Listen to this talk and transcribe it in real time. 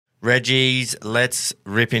Reggie's, let's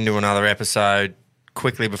rip into another episode.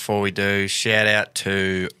 Quickly before we do, shout out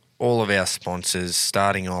to all of our sponsors,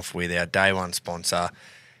 starting off with our day one sponsor.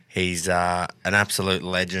 He's an absolute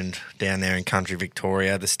legend down there in country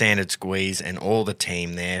Victoria, the Standard Squeeze and all the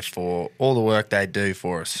team there for all the work they do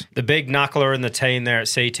for us. The big knuckler and the team there at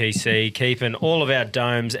CTC, keeping all of our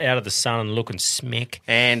domes out of the sun and looking smick.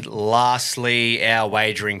 And lastly, our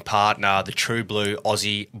wagering partner, the True Blue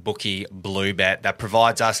Aussie Bookie Bluebet, that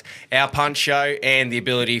provides us our punt show and the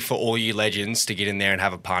ability for all you legends to get in there and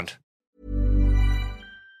have a punt.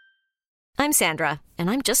 I'm Sandra, and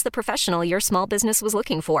I'm just the professional your small business was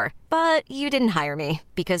looking for. But you didn't hire me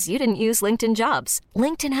because you didn't use LinkedIn Jobs.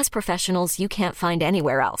 LinkedIn has professionals you can't find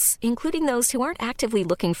anywhere else, including those who aren't actively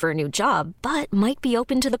looking for a new job, but might be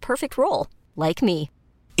open to the perfect role, like me.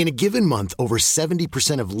 In a given month, over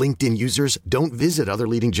 70% of LinkedIn users don't visit other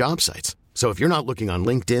leading job sites. So if you're not looking on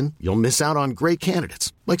LinkedIn, you'll miss out on great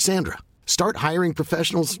candidates like Sandra. Start hiring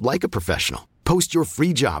professionals like a professional. Post your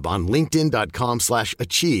free job on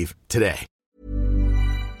linkedin.com/achieve today.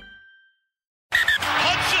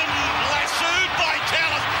 Hudson lassoed by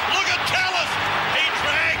Tallis. Look at Tallis. He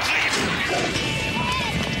drags him.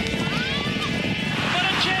 But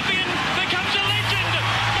a champion becomes a legend.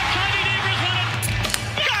 McCarthy Deaver's won it.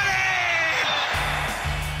 Got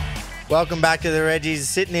it! Welcome back to the Reggies.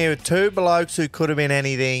 Sitting here with two blokes who could have been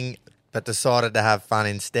anything but decided to have fun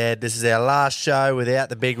instead. This is our last show without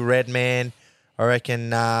the big red man. I reckon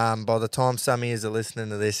by the time some of you are listening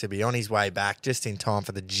to this, he'll be on his way back just in time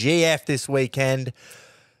for the GF this weekend.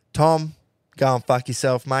 Tom, go and fuck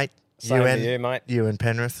yourself, mate. Same to you, mate. You and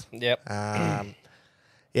Penrith. Yep.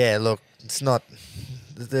 Yeah, look, it's not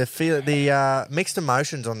the mixed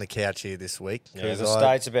emotions on the couch here this week. Yeah, the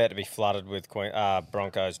state's about to be flooded with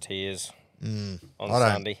Broncos tears on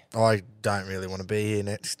Sunday. I don't really want to be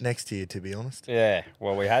here next to you, to be honest. Yeah,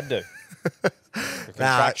 well, we had to. We're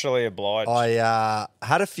contractually obliged. I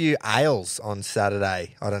had a few ales on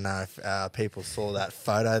Saturday. I don't know if people saw that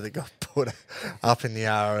photo that got put up in the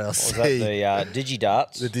RLC. Was that the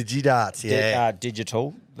Digidarts? The Digidarts, yeah.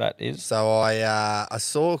 Digital, that is. So I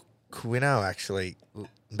saw Quino actually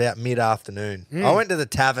about mid-afternoon. I went to the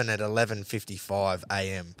tavern at 11:55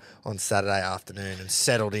 a.m. on Saturday afternoon and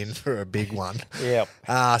settled in for a big one. Yep.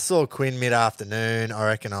 I saw Quinn mid-afternoon. I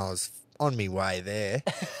reckon I was on my way there.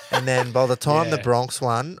 And then by the time the Bronx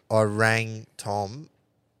won, I rang Tom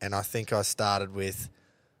and I think I started with,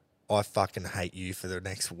 I fucking hate you for the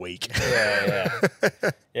next week. Yeah.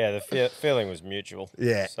 Yeah, the feeling was mutual.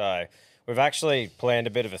 Yeah. So we've actually planned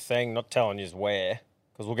a bit of a thing, not telling you where,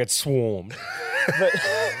 because we'll get swarmed.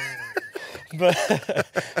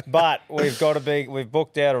 But we've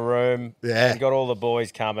booked out a room. Yeah. We've got all the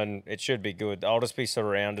boys coming. It should be good. I'll just be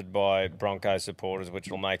surrounded by Broncos supporters, which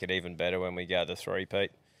will make it even better when we go to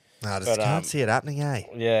three-peat. No, I just can't see it happening, eh?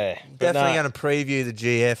 Yeah. Definitely going to preview the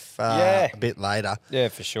GF a bit later. Yeah,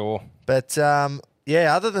 for sure. But,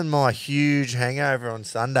 other than my huge hangover on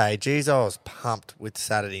Sunday, geez, I was pumped with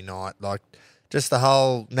Saturday night. Like, just the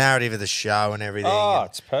whole narrative of the show and everything. Oh, and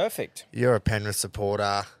it's perfect. you're a Penrith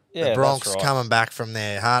supporter. Yeah, the Bronx that's right. coming back from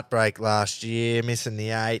their heartbreak last year, missing the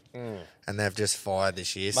 8, and they've just fired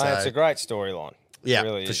this year. Mate, it's a great storyline. Yeah,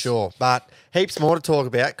 really for is. sure. But heaps more to talk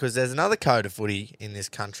about because there's another code of footy in this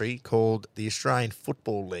country called the Australian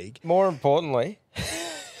Football League. More importantly,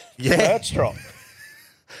 Yeah, merch drop.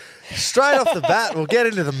 straight off the bat, we'll get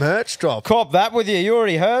into the merch drop. Cop that with you. You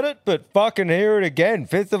already heard it, but fucking hear it again.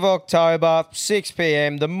 5th of October, 6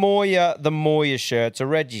 p.m. The more you shirts, a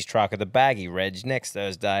Reggie's trucker, the baggy Reg, next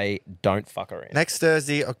Thursday. Don't fuck around. Next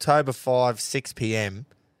Thursday, October 5, 6 p.m.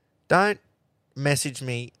 Don't message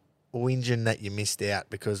me whinging that you missed out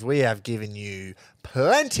because we have given you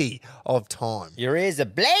plenty of time. Your ears are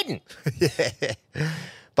bleeding. Yeah.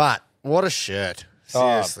 But what a shirt.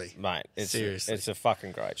 Seriously. Oh, mate, Seriously. it's a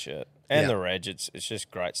fucking great shirt. And Yeah. the Reg, it's just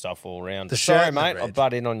great stuff all around. The Sorry, shirt and the mate, Reg. I'll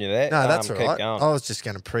butt in on you there. No, that's all keep right. going. I was just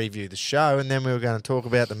going to preview the show and then we were going to talk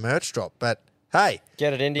about the merch drop. But hey,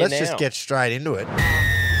 Get it into you let's now. just get straight into it.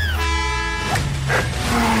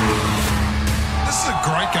 This is a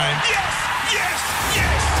great game. Yes!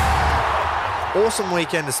 Awesome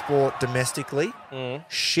weekend of sport domestically.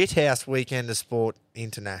 Shithouse weekend of sport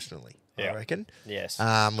internationally, Yeah. I reckon. Yes.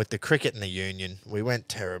 With the cricket and the union. We went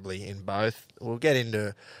terribly in both. We'll get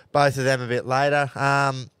into both of them a bit later.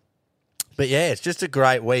 But yeah, it's just a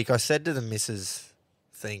great week. I said to the missus,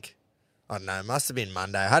 I don't know, it must have been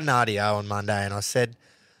Monday. I had an RDO on Monday and I said,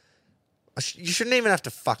 you shouldn't even have to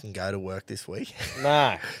fucking go to work this week.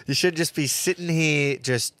 No. You should just be sitting here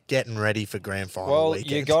just getting ready for grand final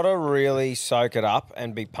weekend. You got to really soak it up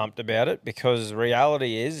and be pumped about it because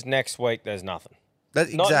reality is next week there's nothing.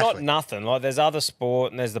 Exactly. Not nothing. Like there's other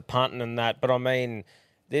sport and there's the punting and that, but I mean,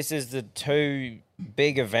 this is the two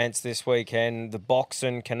big events this weekend: the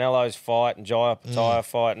boxing, Canelo's fight, and Jai Opetaia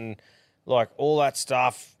fight, and like all that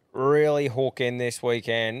stuff. Really hook in this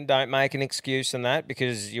weekend. Don't make an excuse in that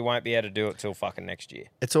because you won't be able to do it till fucking next year.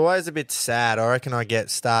 It's always a bit sad. I reckon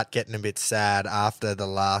start getting a bit sad after the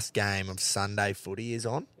last game of Sunday footy is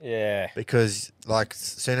on. Yeah. Because, like, as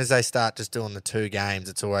soon as they start just doing the two games,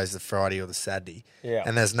 it's always the Friday or the Saturday. Yeah.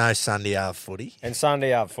 And there's no Sunday half footy. And Sunday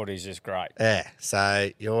half footy is just great. Yeah. So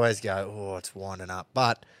you always go, oh, it's winding up.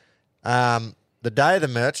 But the day of the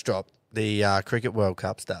merch drop, the Cricket World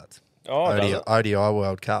Cup starts. Oh, ODI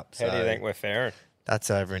World Cup. How do you think we're faring? That's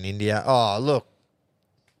over in India. Oh, look,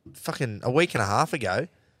 fucking a week and a half ago,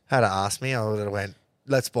 had to ask me, I would have went,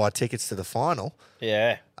 let's buy tickets to the final.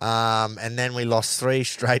 Yeah. And then we lost 3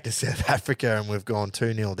 straight to South Africa, and we've gone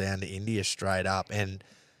 2-0 down to India straight up. And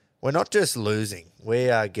we're not just losing, we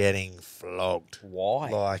are getting flogged. Why?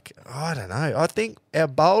 Like, I don't know. I think our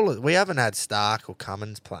bowlers, we haven't had Stark or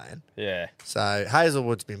Cummins playing. Yeah. So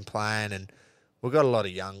Hazelwood's been playing, and we've got a lot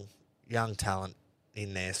of young talent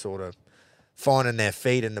in there sort of finding their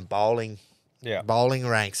feet in the bowling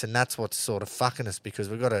ranks, and that's what's sort of fucking us because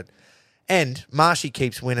we've got to... And Marshy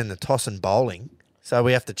keeps winning the toss and bowling, so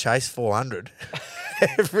we have to chase 400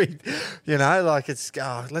 every... You know, like it's...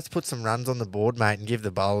 Oh, let's put some runs on the board, mate, and give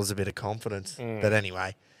the bowlers a bit of confidence. But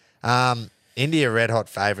anyway, India red-hot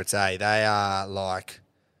favourites, eh? They are like...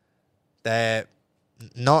 They're...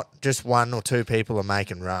 Not just 1 or 2 people are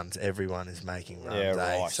making runs. Everyone is making runs. Yeah,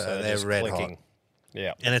 right. Eh? So they're red hot.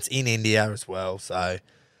 Yeah. And it's in India as well. So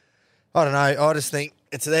I don't know. I just think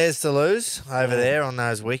it's theirs to lose over there on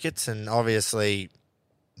those wickets. And obviously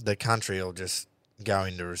the country will just go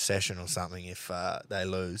into recession or something if they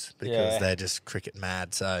lose because they're just cricket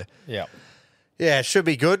mad. So yeah, it should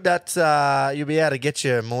be good. That's you'll be able to get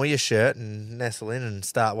your Moya shirt and nestle in and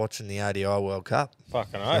start watching the ODI World Cup.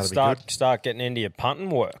 Fucking hell. Start getting into your punting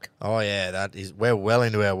work. Oh yeah, we're well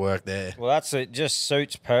into our work there. Well, it just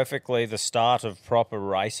suits perfectly the start of proper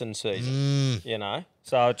racing season. You know,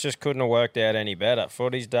 so it just couldn't have worked out any better.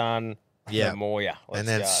 Footy's done. Yeah, Moya. And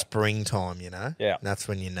then springtime, you know. Yeah, that's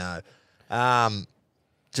when you know.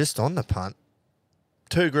 Just on the punt.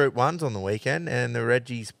 2 Group 1s on the weekend, and the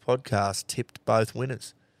Reggie's podcast tipped both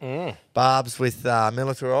winners. Barb's with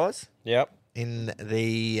Militarise. Yep. In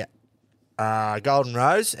the Golden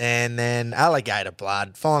Rose, and then Alligator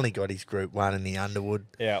Blood finally got his Group 1 in the Underwood.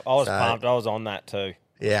 Yeah, I was pumped. I was on that too.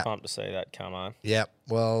 Yeah. Pumped to see that come home. Yep.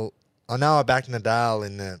 Well, I know I backed Nadal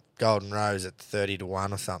in the Golden Rose at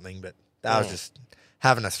 30-1 or something, but that was just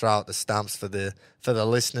having a throw at the stumps for the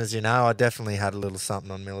listeners, you know. I definitely had a little something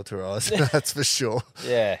on Militarise, that's for sure.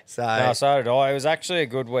 Yeah. So did I. It was actually a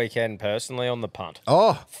good weekend personally on the punt.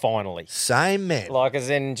 Oh. Finally. Same, man. Like as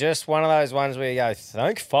in just one of those ones where you go,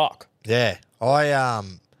 thank fuck. Yeah. Like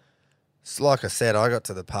I said, I got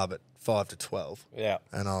to the pub at 5 to 12. Yeah.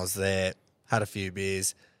 And I was there, had a few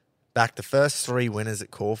beers, backed the first 3 winners at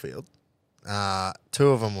Caulfield. 2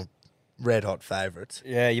 of them were red hot favourites.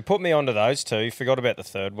 Yeah, you put me onto those 2. You forgot about the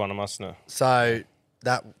third one, I must know. So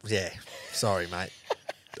sorry, mate.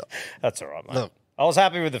 That's all right, mate. Look, I was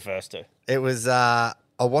happy with the first 2. It was, I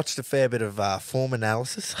watched a fair bit of form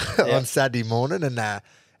analysis on Saturday morning, and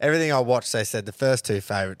everything I watched, they said the first 2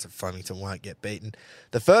 favourites of Flemington won't get beaten.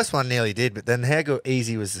 The first one nearly did, but then how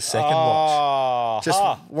easy was the second watch? Just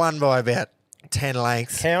won by about 10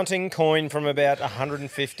 lengths. Counting coin from about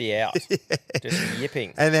 150 out. Just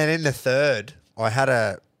yipping. And then in the third, I had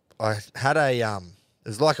a it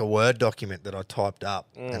was like a Word document that I typed up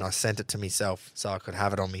and I sent it to myself so I could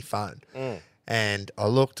have it on my phone. And I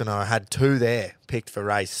looked and I had 2 there picked for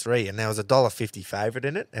race 3, and there was a $1.50 favourite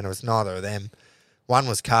in it, and it was neither of them. One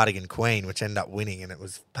was Cardigan Queen, which ended up winning, and it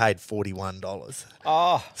was paid $41.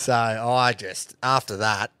 Oh. So I just, after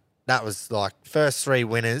that was like first 3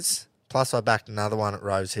 winners, plus I backed another one at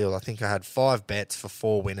Rose Hill. I think I had 5 bets for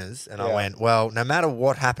 4 winners, and I went, well, no matter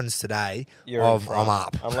what happens today, I'm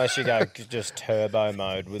up. Unless you go just turbo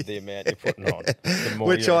mode with the amount you're putting on.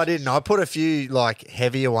 Which I didn't. I put a few like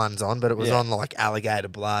heavier ones on, but it was on like Alligator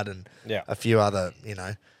Blood and a few other, you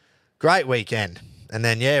know. Great weekend. And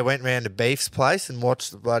then, went round to Beef's place and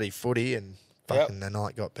watched the bloody footy, and fucking the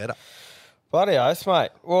night got better. Bloody oath,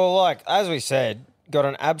 mate. Well, like, as we said, got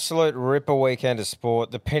an absolute ripper weekend of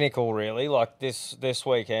sport. The Pinnacle, really. Like, this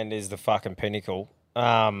weekend is the fucking Pinnacle.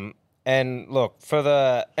 And, look, for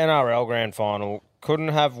the NRL Grand Final, couldn't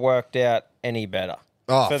have worked out any better.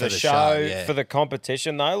 Oh, for the show, for the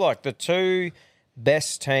competition, though. Like, the 2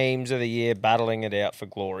 best teams of the year battling it out for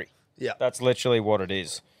glory. Yeah. That's literally what it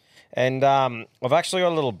is. And I've actually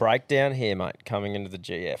got a little breakdown here, mate, coming into the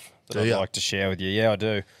GF that I'd like to share with you. Yeah, I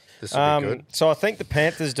do. This will be good. So I think the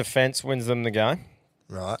Panthers' defence wins them the game.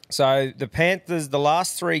 Right. So the Panthers, the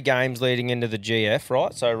last 3 games leading into the GF,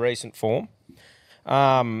 right, so recent form,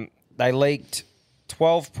 they leaked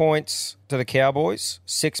 12 points to the Cowboys,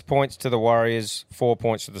 6 points to the Warriors, 4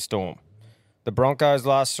 points to the Storm. The Broncos'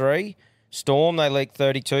 last 3, Storm, they leaked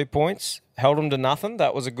 32 points, held them to nothing.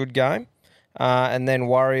 That was a good game. And then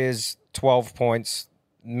Warriors, 12 points,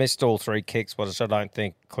 missed all 3 kicks, which I don't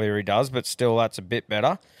think Cleary does, but still that's a bit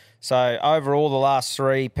better. So overall, the last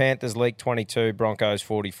 3, Panthers leaked 22, Broncos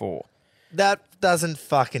 44. That doesn't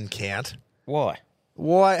fucking count. Why?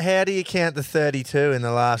 Why? How do you count the 32 in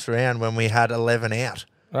the last round when we had 11 out?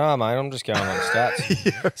 Oh, mate, I'm just going on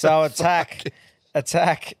stats. So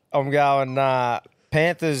attack, I'm going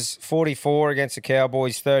Panthers 44 against the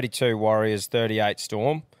Cowboys, 32 Warriors, 38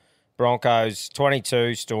 Storm. Broncos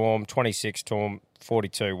 22 Storm, 26 Storm,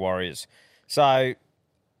 42 Warriors. So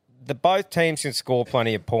both teams can score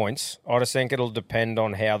plenty of points. I just think it'll depend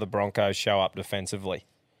on how the Broncos show up defensively.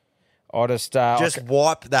 Just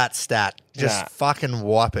wipe that stat. Just fucking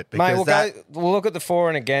wipe it. Because mate, we'll look at the for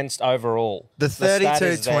and against overall. The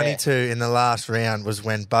 32-22 in the last round was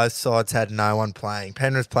when both sides had no one playing.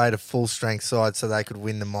 Penrith played a full-strength side so they could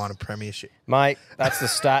win the minor premiership. Mate, that's the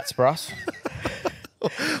stats, bruss.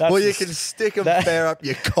 Well, you can stick them fair up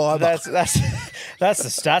your kyber. That's the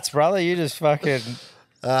stats, brother. You just fucking...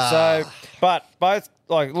 So, but both,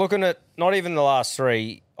 like, looking at not even the last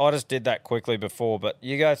 3, I just did that quickly before, but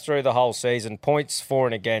you go through the whole season, points for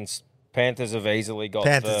and against, Panthers have easily got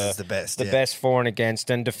is the best. The best for and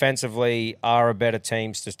against, and defensively are a better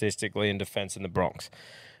team statistically in defence in the Bronx.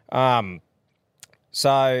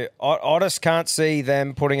 So I just can't see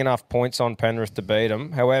them putting enough points on Penrith to beat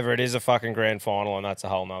them. However, it is a fucking grand final, and that's a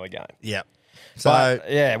whole nother game. Yep. So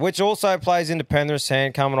which also plays into Penrith's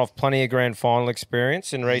hand, coming off plenty of grand final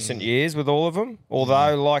experience in recent years with all of them.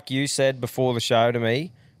 Although, like you said before the show to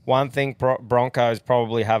me, one thing Broncos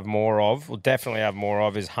probably have more of, will definitely have more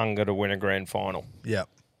of, is hunger to win a grand final. Yep.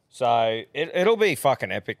 So it'll be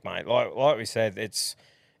fucking epic, mate. Like we said, it's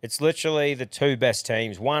literally the 2 best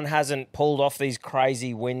teams. One hasn't pulled off these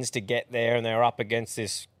crazy wins to get there, and they're up against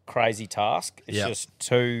this crazy task. It's just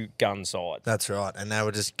 2 gun sides. That's right. And they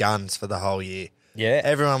were just guns for the whole year. Yeah.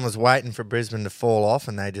 Everyone was waiting for Brisbane to fall off,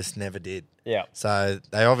 and they just never did. Yeah. So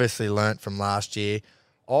they obviously learnt from last year.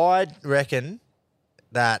 I reckon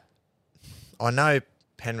that I know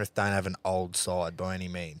Penrith don't have an old side by any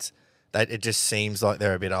means. It just seems like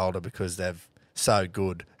they're a bit older because they've so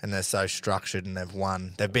good and they're so structured and they've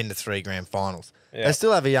won. They've been to 3 grand finals. Yeah. They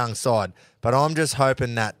still have a young side, but I'm just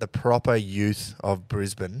hoping that the proper youth of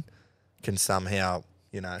Brisbane can somehow,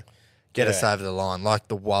 get us over the line, like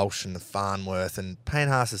the Walsh and the Farnworth, and Payne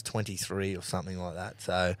Haas is 23 or something like that.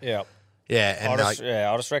 So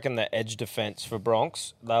I just reckon the edge defence for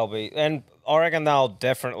Bronx, and I reckon they'll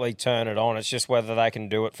definitely turn it on. It's just whether they can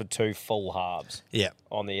do it for 2 full halves. Yeah,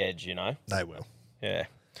 on the edge, they will. Yeah.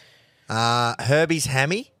 Herbie's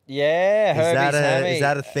hammy. Yeah, Herbie's hammy. Is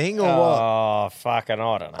that a thing or what? Oh, fucking,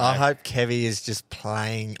 I don't know. I hope Kevy is just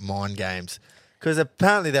playing mind games. Because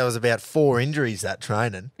apparently there was about 4 injuries that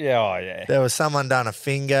training. Yeah, There was someone done a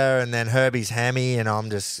finger and then Herbie's hammy, and I'm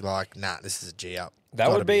just like, nah, this is a G-up.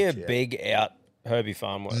 That would be a big out, Herbie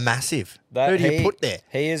Farnworth. Massive. Who do you put there?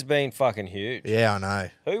 He has been fucking huge. Yeah, I know.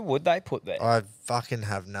 Who would they put there? I fucking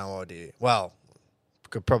have no idea. Well,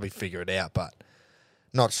 could probably figure it out, but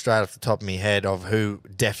not straight off the top of my head of who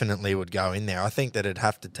definitely would go in there. I think that it'd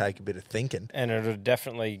have to take a bit of thinking. And it would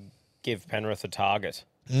definitely give Penrith a target.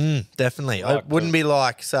 Definitely. It wouldn't be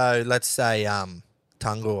like, so let's say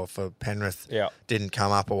Tungle for Penrith didn't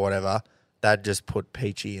come up or whatever, they'd just put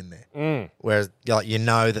Peachy in there. Whereas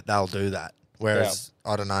that they'll do that. Whereas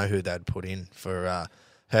I don't know who they'd put in for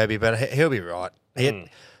Herbie, but he'll be right. It'd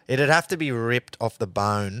have to be ripped off the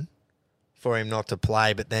bone for him not to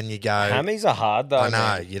play, but then you go... Hammies are hard, though, I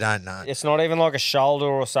know, you don't know. It's not even like a shoulder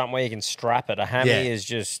or something where you can strap it. A hammy is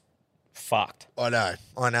just fucked. I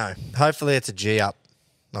know. Hopefully it's a G-up.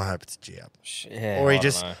 I hope it's a G-up.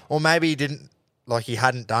 Yeah, or maybe he didn't, he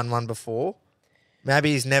hadn't done one before.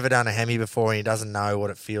 Maybe he's never done a hemi before and he doesn't know what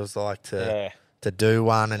it feels like to do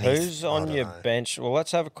one. And who's on your bench? Well,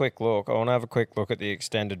 let's have a quick look. I want to have a quick look at the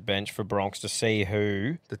extended bench for Bronx to see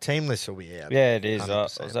who. The team list will be out. Yeah, it is. I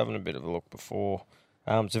was having a bit of a look before.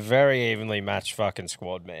 It's a very evenly matched fucking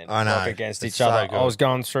squad, man. I know. Up against each other. Good. I was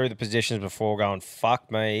going through the positions before going, fuck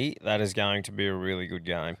me, that is going to be a really good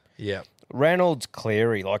game. Yeah. Reynolds,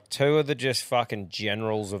 Cleary, 2 of the just fucking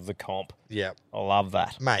generals of the comp. Yeah. I love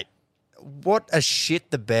that. Mate, what a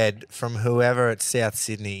shit the bed from whoever at South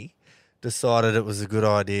Sydney decided it was a good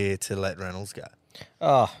idea to let Reynolds go.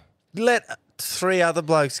 Oh, Let 3 other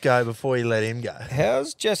blokes go before you let him go.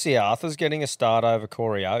 how's Jesse Arthur's getting a start over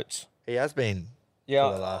Corey Oates? He has been. Yeah,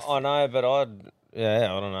 for the last- I know, but I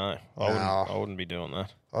don't know. No. I wouldn't be doing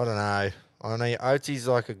that. I don't know. I know Oates's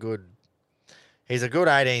like he's a good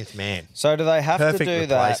 18th man. So do they have Perfect to do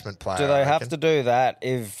that? replacement player, Do they I have reckon. to do that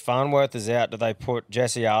if Farnworth is out? Do they put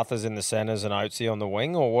Jesse Arthur's in the centres and Oatesy on the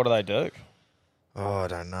wing, or what do they do? Oh, I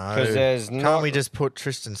don't know. 'Cause there's Can't not- we just put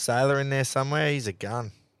Tristan Saylor in there somewhere? He's a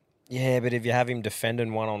gun. Yeah, but if you have him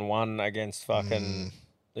defending 1-on-1 against fucking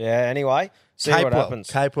anyway, see what Capewell. happens.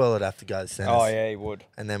 Capewell would have to go to centres. Oh yeah, he would.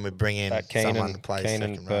 And then we bring in That someone to play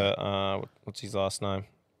Keenan, second row. what's his last name?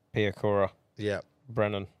 Piakura, Yeah.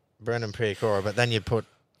 Brennan. Brendan Priacora. But then you've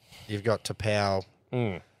got Tapau,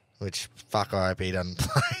 which fuck, I hope he doesn't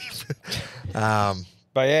play.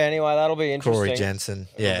 But yeah, anyway, that'll be interesting. Corey Jensen.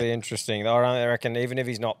 It'll Yeah. be interesting. I reckon even if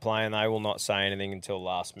he's not playing, they will not say anything until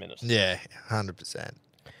last minute. Yeah, 100%.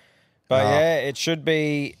 But yeah, it should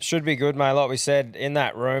be good, mate. Like we said, in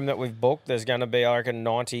that room that we've booked, there's going to be, I reckon,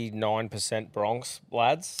 99% Bronx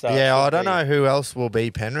lads. So it Yeah, should I don't be- know who else will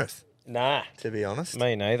be Penrith, Nah, to be honest.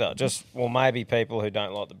 me neither. Maybe people who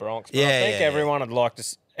don't like the Bronx. But I Yeah, think yeah, everyone would like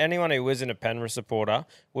to. Anyone who isn't a Penrith supporter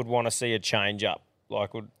would want to see a change up.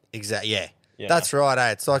 Exactly, yeah. Yeah. That's right,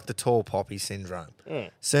 eh? It's like the tall poppy syndrome. As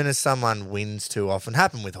soon as someone wins too often,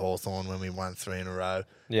 happened with Hawthorn when we won 3 in a row.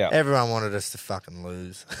 Yeah. Everyone wanted us to fucking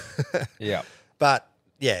lose. Yeah. But,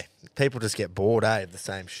 yeah, people just get bored, eh, of the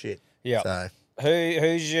same shit. Yeah. So,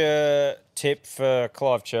 Who's your tip for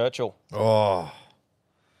Clive Churchill? I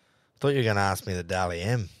thought you were going to ask me the Dally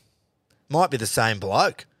M. Might be the same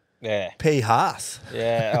bloke. Yeah. P. Haas.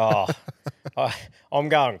 Yeah. I'm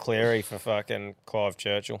going Cleary for fucking Clive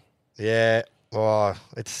Churchill. Yeah. Oh,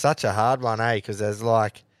 it's such a hard one, eh? Because there's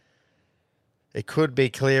like, it could be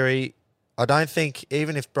Cleary. I don't think,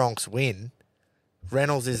 even if Bronx win,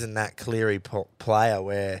 Reynolds isn't that Cleary player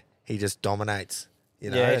where he just dominates.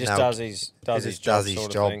 You know, Yeah, he and just does his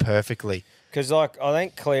job perfectly. Because I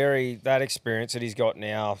think Cleary, that experience that he's got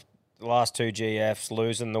now, the last 2 GFs,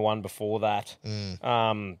 losing the one before that,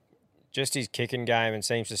 just his kicking game and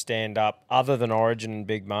seems to stand up other than Origin in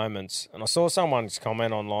big moments. And I saw someone's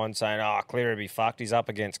comment online saying, Cleary be fucked, he's up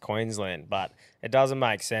against Queensland. But it doesn't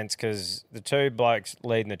make sense because the 2 blokes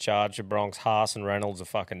leading the charge for Bronx, Haas and Reynolds, are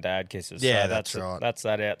fucking dad kisses. Yeah, so that's right. That's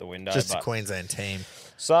that out the window. Just but, a Queensland team.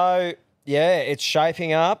 So, yeah, it's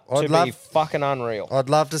shaping up to be fucking unreal. I'd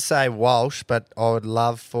love to say Walsh, but I would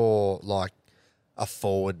love for like a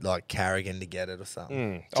forward like Carrigan to get it or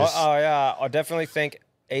something. I definitely think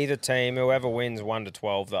either team, whoever wins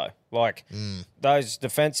 1-12 though. Like those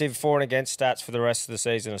defensive for and against stats for the rest of the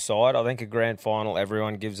season aside, I think a grand final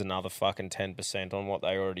everyone gives another fucking 10% on what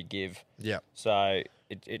they already give. Yeah. So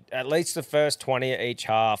it at least the first 20 each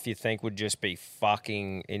half you think would just be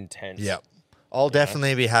fucking intense. Yep. I'll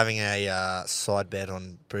definitely be having a side bet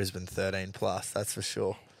on Brisbane 13 plus. That's for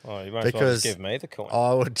sure. Oh, you might as well just give me the coin.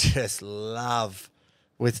 I would just love,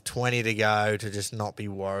 with 20 to go, to just not be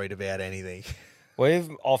worried about anything. We've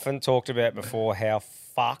often talked about before how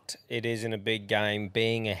fucked it is in a big game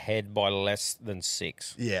being ahead by less than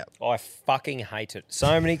 6. Yeah. I fucking hate it.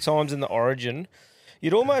 So many times in the Origin,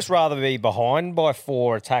 you'd almost rather be behind by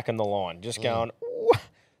 4 attacking the line, just going, "Ooh,"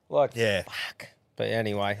 like, Yeah. fuck. But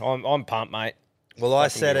anyway, I'm pumped, mate. Well, I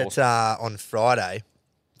Fucking said be it on Friday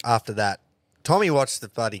after that. Tommy watched the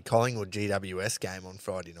bloody Collingwood GWS game on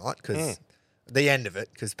Friday night because the end of it,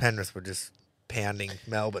 because Penrith were just pounding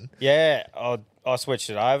Melbourne. Yeah, I switched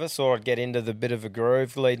it over, so I'd get into the bit of a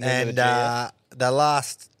groove leading into And the GF. the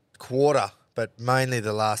last quarter, but mainly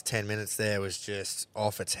the last 10 minutes there was just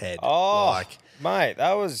off its head. Oh, mate,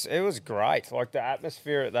 it was great. Like, the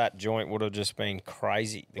atmosphere at that joint would have just been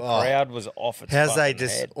crazy. The crowd was off its how's they fucking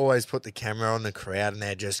just head. always put the camera on the crowd and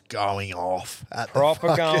they're just going off. At the Proper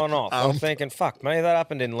fucking going off. I'm ump. thinking, fuck me, that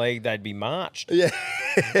happened in league, they'd be marched Yeah.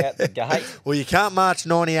 out the gate. Well, you can't march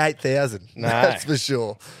 98,000. No. That's for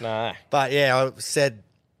sure. No. But yeah, I said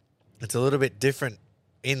it's a little bit different.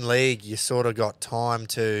 In league, you sort of got time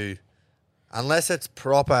to, unless it's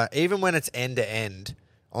proper, even when it's end to end,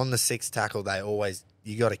 on the 6th tackle,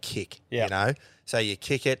 you got to kick, Yeah. you know? So you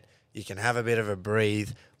kick it, you can have a bit of a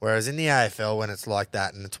breathe. Whereas in the AFL, when it's like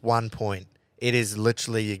that and it's 1 point, it is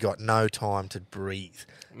literally you got no time to breathe.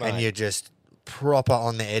 Mate. And you're just proper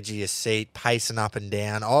on the edge of your seat, pacing up and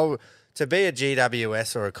down. To be a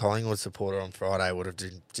GWS or a Collingwood supporter on Friday would have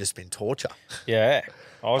just been torture. Yeah.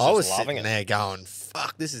 I was I just was loving sitting it. there going,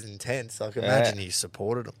 fuck, this is intense. I can imagine you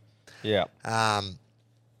supported them. Yeah.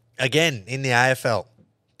 Again, in the AFL,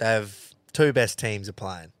 they've 2 best teams are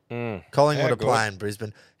playing. Collingwood How are good. playing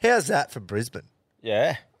Brisbane. How's that for Brisbane?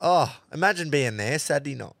 Yeah. Oh, imagine being there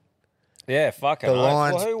Saturday night. Yeah, fucking The oath.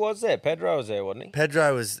 Lions- Well, who was there? Pedro was there, wasn't he?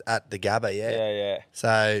 Pedro was at the Gabba, Yeah.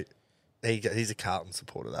 So he's a Carlton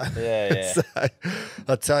supporter, though. Yeah. So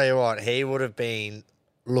I'll tell you what, he would have been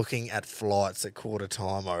looking at flights at quarter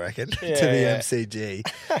time, I reckon, to the Yeah. MCG.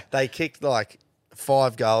 They kicked like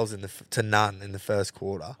 5 goals to none in the first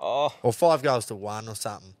quarter. Oh. Or 5 goals to 1 or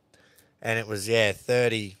something. And it was,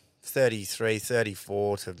 30, 33,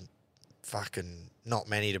 34 to fucking not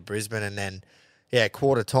many to Brisbane. And then,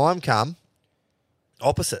 quarter time come,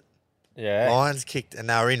 opposite. Yeah. Lions kicked, and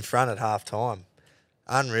they were in front at half time.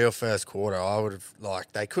 Unreal first quarter. I would have,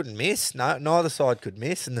 they couldn't miss. No, neither side could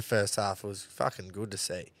miss in the first half. It was fucking good to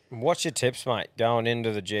see. What's your tips, mate, going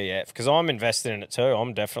into the GF? Because I'm invested in it too.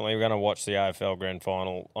 I'm definitely going to watch the AFL Grand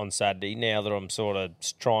Final on Saturday now that I'm sort of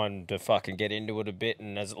trying to fucking get into it a bit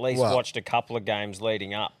and has at least watched a couple of games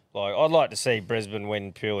leading up. Like, I'd like to see Brisbane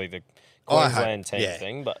win purely the Queensland team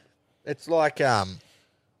thing, but... It's like,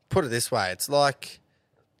 put it this way, it's like,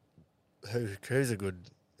 who's a good...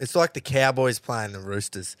 It's like the Cowboys playing the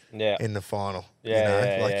Roosters in the final.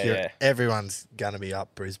 Everyone's going to be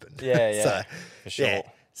up Brisbane. Yeah, So, for sure. yeah.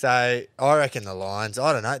 So I reckon the Lions,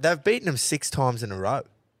 I don't know, they've beaten them 6 times in a row.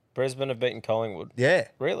 Brisbane have beaten Collingwood. Yeah.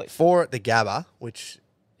 Really? 4 at the Gabba, which...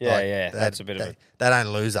 that's a bit of a... They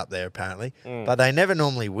don't lose up there, apparently. But they never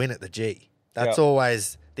normally win at the G. That's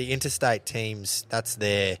always... The interstate teams, that's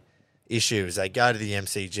their issue, is they go to the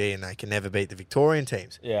MCG and they can never beat the Victorian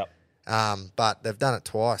teams. Yeah. But they've done it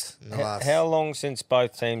twice in the last... How long since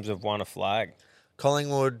both teams have won a flag?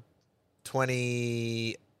 Collingwood,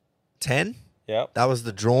 2010. Yep. That was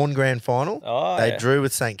the drawn grand final. Oh, They drew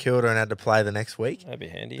with St Kilda and had to play the next week. That'd be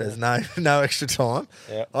handy. There's no extra time.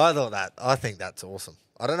 Yeah. I think that's awesome.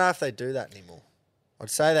 I don't know if they do that anymore. I'd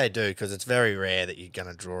say they do because it's very rare that you're going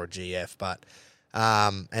to draw a GF. But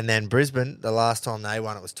and then Brisbane, the last time they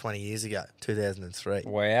won it was 20 years ago, 2003.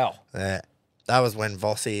 Wow. Yeah. That was when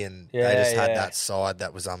Vossi and they just had that side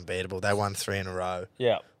that was unbeatable. They won 3 in a row.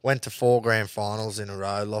 Yeah. Went to 4 grand finals in a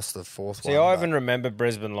row, lost the 4th one. See, I even remember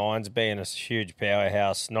Brisbane Lions being a huge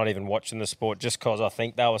powerhouse, not even watching the sport just because I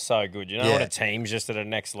think they were so good. You know when a team's just at a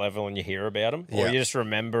next level and you hear about them? Or you just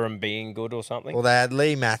remember them being good or something? Well, they had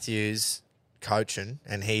Lee Matthews coaching,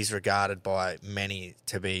 and he's regarded by many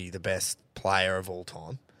to be the best player of all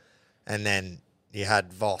time. And then you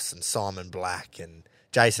had Voss and Simon Black and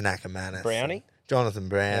Jason Ackermanis. Brownie? Jonathan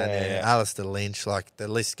Brown, Alistair Lynch, like the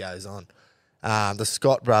list goes on. The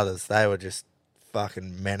Scott brothers, they were just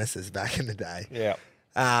fucking menaces back in the day. Yeah.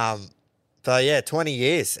 20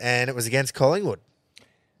 years, and it was against Collingwood.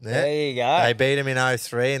 Yeah. There you go. They beat him in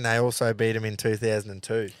 2003, and they also beat him in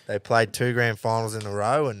 2002. They played 2 grand finals in a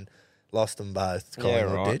row and lost them both.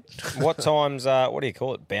 Collingwood did. What time's, what do you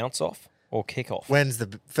call it, bounce off or kick off? When's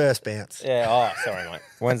the first bounce? Yeah, sorry, mate.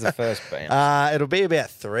 When's the first bounce? It'll be about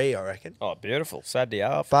 3, I reckon. Oh, beautiful. Saturday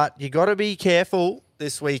after. But you got to be careful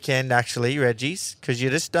this weekend, actually, Reggie's, because you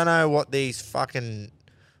just don't know what these fucking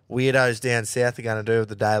weirdos down south are going to do with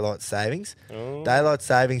the daylight savings. Oh. Daylight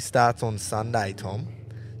savings starts on Sunday, Tom.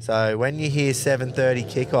 So when you hear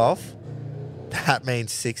 7:30 kickoff, that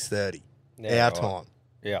means 6:30 our time.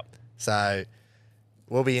 Yeah. So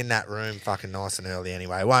we'll be in that room fucking nice and early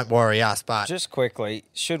anyway. It won't worry us, but... Just quickly,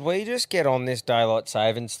 should we just get on this daylight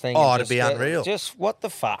savings thing? Oh, and it'd be unreal. Just what the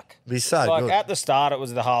fuck? It'd be so like, good. at the start, it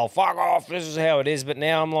was the whole, fuck off, this is how it is. But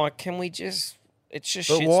now I'm like, can we just... It's just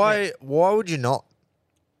But shits me. why would you not?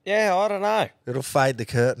 Yeah, I don't know. It'll fade the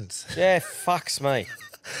curtains. Yeah, fucks me.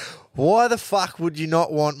 Why the fuck would you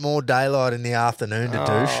not want more daylight in the afternoon to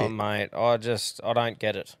do shit? Oh, mate, I don't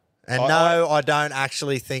get it. And I don't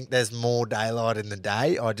actually think there's more daylight in the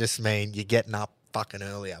day. I just mean you're getting up fucking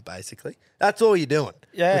earlier, basically. That's all you're doing.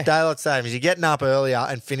 Yeah. With daylight savings, you're getting up earlier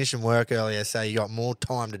and finishing work earlier, so you got more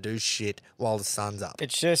time to do shit while the sun's up.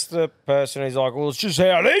 It's just the person who's like, well, it's just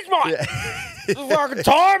how it is, mate. It's the fucking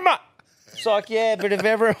time, mate. It's like, yeah, but if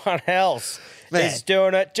everyone else is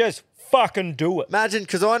doing it, just fucking do it. Imagine,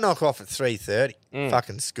 because I knock off at 3:30,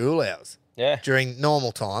 fucking school hours. Yeah. During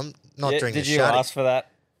normal time, not during the Did you shutting. ask for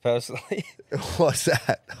that personally? What's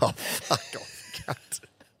that? Oh, fuck off,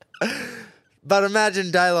 cunt. But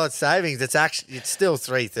imagine daylight savings. It's still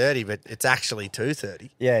 3:30, but it's actually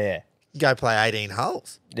 2:30. Yeah. Go play 18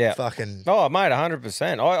 holes. Yeah. Fucking. Oh, mate,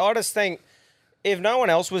 100%. I just think if no one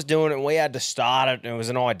else was doing it and we had to start it and it was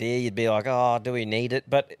an idea, you'd be like, oh, do we need it?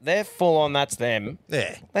 But they're full on, that's them.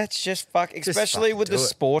 Yeah. That's just especially fucking with the do it.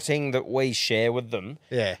 sporting that we share with them.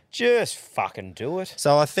 Yeah. Just fucking do it.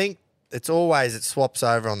 So I think it swaps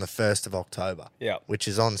over on the 1st of October. Yeah. Which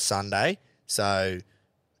is on Sunday. So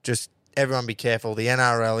just everyone be careful. The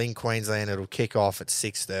NRL in Queensland, it'll kick off at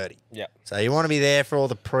 6:30. Yeah. So you want to be there for all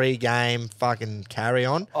the pre-game fucking carry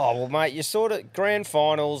on. Oh, well, mate, you sort of grand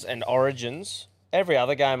finals and origins. Every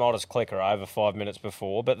other game, I'll just click her over 5 minutes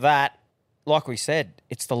before. But that, like we said,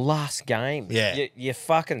 it's the last game. Yeah. You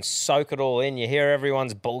fucking soak it all in. You hear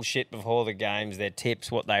everyone's bullshit before the games, their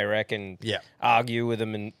tips, what they reckon. Yeah. Argue with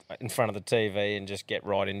them in front of the TV and just get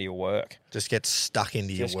right into your work. Just get stuck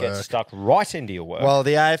into your Just work. get stuck right into your work. Well,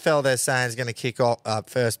 the AFL, they're saying, is going to kick off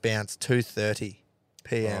first bounce 2:30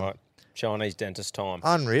 p.m. Right. Chinese dentist time.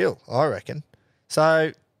 Unreal, I reckon.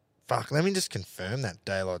 So, fuck, let me just confirm that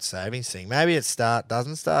daylight savings thing. Maybe it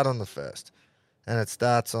doesn't start on the 1st. And it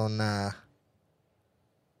starts on...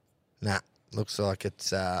 looks like it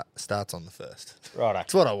starts on the 1st. Righto.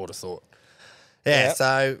 That's what I would have thought. Yeah, Yep.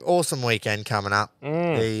 so awesome weekend coming up.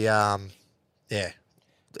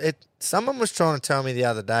 Someone was trying to tell me the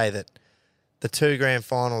other day that the 2 grand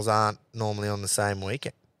finals aren't normally on the same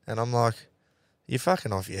weekend. And I'm like, you're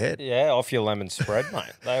fucking off your head. Yeah, off your lemon spread,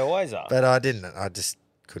 mate. They always are. But I didn't. I just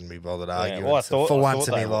couldn't be bothered arguing. Well, For once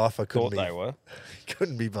in my life, I couldn't they were.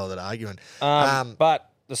 couldn't be bothered arguing. But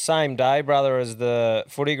the same day, brother, as the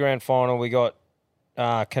footy grand final, we got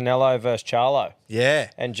Canelo versus Charlo. Yeah.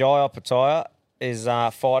 And Jai Opataya is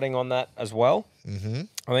fighting on that as well. Mm-hmm.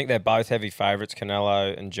 I think they're both heavy favourites,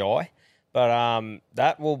 Canelo and Jai. But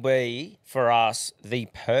that will be, for us, the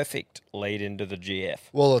perfect lead into the GF.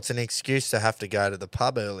 Well, it's an excuse to have to go to the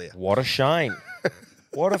pub earlier. What a shame.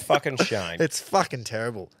 What a fucking shame. It's fucking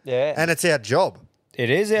terrible. Yeah. And it's our job. It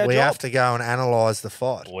is our We job. have to go and analyse the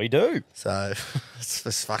fight. We do. So it's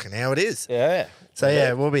just fucking how it is. Yeah. So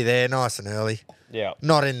yeah, we'll be there nice and early. Yeah.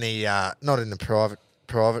 Not in the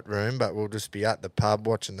private room, but we'll just be at the pub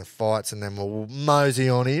watching the fights, and then we'll mosey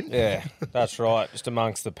on in. Yeah, that's right. Just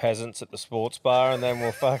amongst the peasants at the sports bar, and then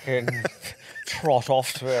we'll fucking trot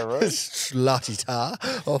off to our room. Slutty tar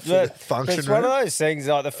off the function It's room. one of those things,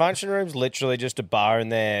 like the function room's literally just a bar in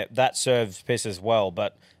there. That serves piss as well.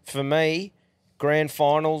 But for me, grand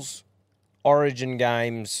finals, origin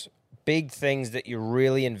games, big things that you're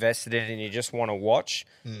really invested in and you just want to watch.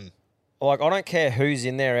 Like, I don't care who's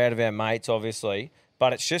in there out of our mates, obviously,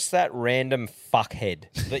 but it's just that random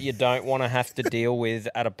fuckhead that you don't want to have to deal with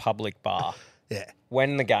at a public bar. Yeah.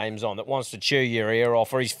 When the game's on, that wants to chew your ear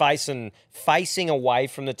off, or he's facing away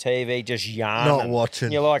from the TV, just yarning. Not watching.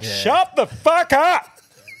 And you're like, Yeah. shut the fuck up!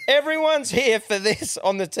 Everyone's here for this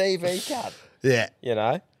on the TV cut. Yeah. You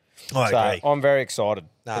know? I agree. I'm very excited.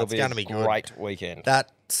 No, It'll it's be gonna a be good. great weekend.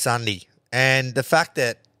 That Sunday. And the fact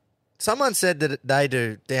that someone said that they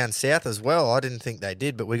do down south as well. I didn't think they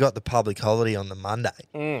did, but we got the public holiday on the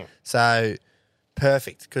Monday. So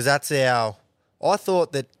perfect, because that's I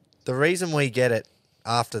thought that the reason we get it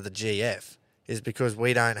after the GF is because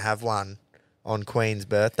we don't have one on Queen's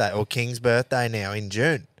birthday or King's birthday now in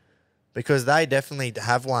June, because they definitely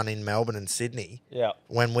have one in Melbourne and Sydney Yeah.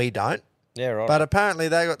 when we don't. Yeah, right. But apparently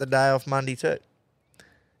they got the day off Monday too.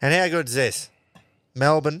 And how good's this?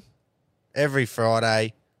 Melbourne, every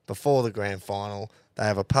Friday before the grand final, they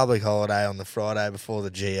have a public holiday on the Friday before the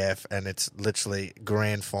GF, and it's literally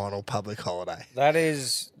grand final public holiday. That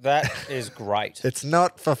is great. It's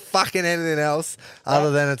not for fucking anything else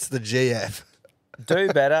other than it's the GF. Do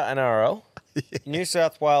better, NRL. New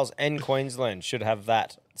South Wales and Queensland should have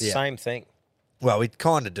that. Yeah. Same thing. Well, we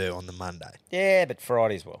kind of do on the Monday. Yeah, but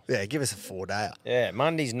Friday's will. Yeah, give us a 4-dayer. Yeah,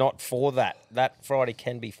 Monday's not for that. That Friday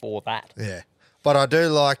can be for that. Yeah. But I do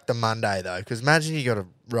like the Monday, though, because imagine you got to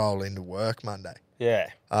roll into work Monday Yeah.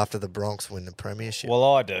 after the Bronx win the premiership. Well,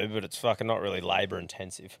 I do, but it's fucking not really labour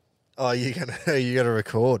intensive. Oh, you gonna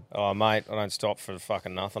record? Oh, mate, I don't stop for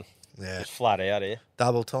fucking nothing. Yeah. Just flat out here.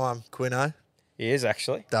 Double time, Quino. He is,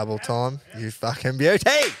 actually. Double time, you fucking beauty.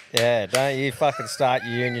 Yeah, don't you fucking start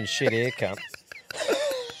your union shit here, cunt.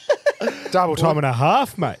 Double time and a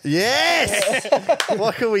half, mate. Yes.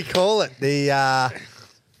 What can we call it? The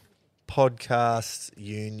podcast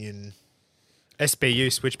union.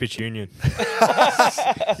 SBU, Switch Bitch Union.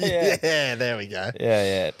 Yeah, there we go.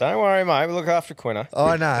 Yeah. Don't worry, mate. We look after Quino.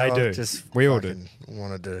 I know. They I do. Just We all do. fucking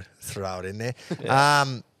wanted to throw it in there.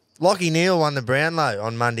 Lockie Neal won the Brownlow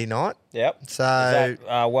on Monday night. Yep. So Is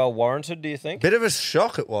that well warranted, do you think? bit of a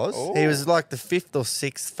shock it was. He was like the 5th or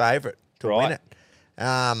 6th favourite to win Right. it.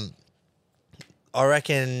 I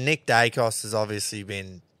reckon Nick Dacos has obviously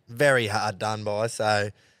been very hard done by, so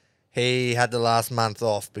he had the last month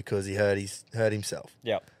off because he hurt himself.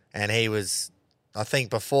 Yep. And he was, I think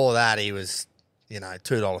before that he was,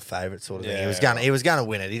 $2 favourite sort of thing. Yeah, He was gonna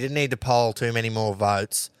win it. He didn't need to poll too many more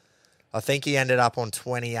votes. I think he ended up on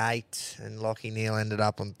 28 and Lockie Neal ended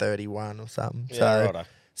up on 31 or something. Yeah, righto.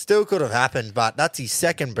 Still could have happened, but that's his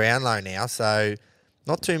second Brownlow now, so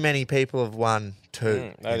not too many people have won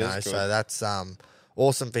two. That is good. So that's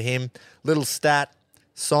awesome for him. Little stat,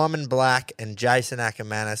 Simon Black and Jason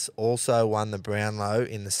Ackermanis also won the Brownlow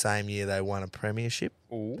in the same year they won a premiership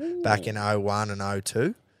back in 01 and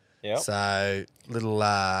 02. Yep. So little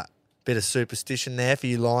bit of superstition there for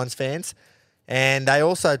you Lions fans. And they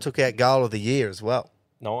also took out Goal of the Year as well.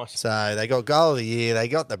 Nice. So they got Goal of the Year. They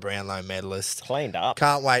got the Brownlow medalist. Cleaned up.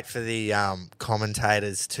 Can't wait for the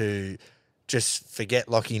commentators to just forget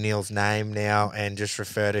Lockie Neal's name now and just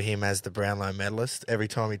refer to him as the Brownlow medalist every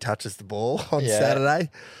time he touches the ball on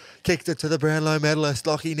Saturday. Kicked it to the Brownlow medalist,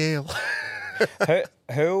 Lockie Neal.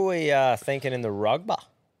 Who are we thinking in the rugby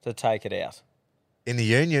to take it out? In the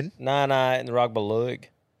Union? No, in the rugby league.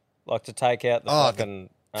 Like to take out the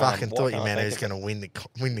fucking... Fucking what thought you can I meant think who's of going to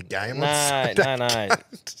win the game. No.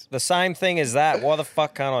 The same thing as that. Why the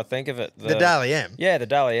fuck can't I think of it? The Dally M? Yeah, the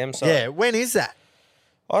Dally M side. Yeah, when is that?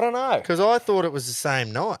 I don't know. Because I thought it was the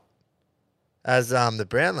same night as the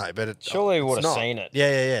Brownlow, but Surely we it's would have not. seen it.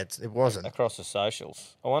 Yeah. It wasn't. Across the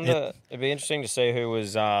socials. I wonder, it'd be interesting to see who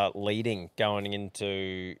was leading going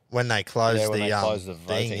into... When they closed when the, they closed the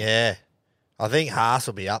thing, voting. yeah. I think Haas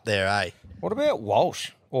will be up there, eh? What about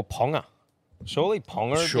Walsh or Ponga? Surely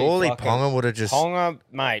Ponga Ponga would have just... Ponga,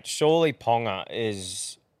 mate, surely Ponga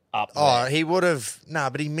is up there. Oh, he would have...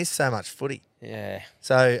 No, but he missed so much footy. Yeah.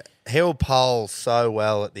 So he'll poll so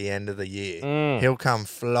well at the end of the year. He'll come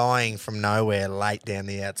flying from nowhere late down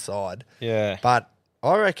the outside. Yeah. But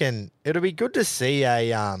I reckon it'll be good to see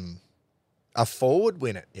a forward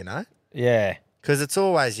win it, you know? Yeah. Because it's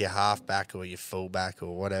always your halfback or your fullback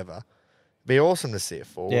or whatever. It'd be awesome to see a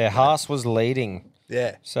forward. Yeah, win it. Haas was leading.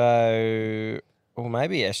 Yeah. So, or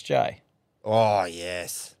maybe SJ. Oh,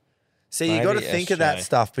 yes. See, you Maybe got to think of that SJ.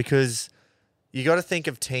 stuff because you got to think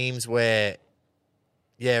of teams where,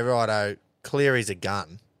 yeah, righto, Cleary's a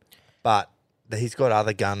gun, but he's got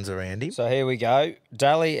other guns around him. So here we go.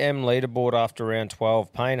 Dally M leaderboard after round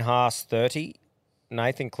 12. Payne Haas 30.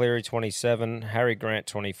 Nathan Cleary 27. Harry Grant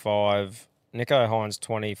 25. Nico Hines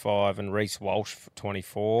 25. And Reece Walsh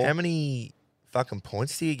 24. How many fucking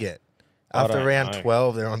points do you get? I After don't round know.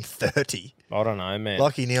 12, they're on 30. I don't know, man.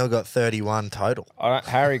 Lockie Neal got 31 total.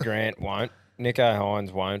 Harry Grant won't. Nico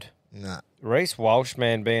Hines won't. No. Reece Walsh,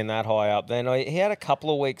 man, being that high up, then he had a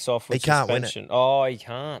couple of weeks off with He can't win it. suspension. Oh, he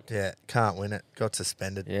can't. Yeah, can't win it. Got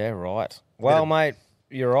suspended. Yeah, right. Well, mate,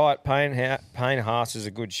 you're right. Payne Haas is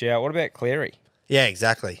a good shout. What about Cleary? Yeah,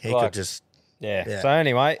 exactly. He Like, could just... Yeah. Yeah. So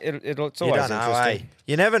anyway, it's You always don't know, eh? interesting.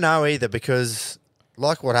 You never know either because,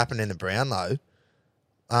 like what happened in the Brownlow,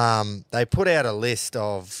 they put out a list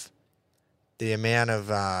of the amount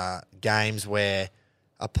of games where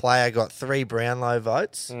a player got 3 Brownlow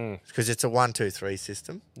votes because it's a 1-2-3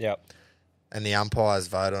 system Yep. and the umpires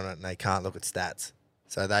vote on it and they can't look at stats.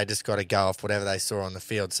 So they just got to go off whatever they saw on the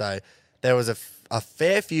field. So there was a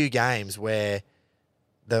fair few games where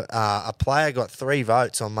a player got 3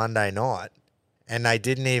 votes on Monday night and they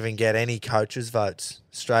didn't even get any coaches' votes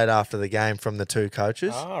straight after the game from the 2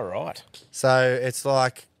 coaches. Oh, right. So it's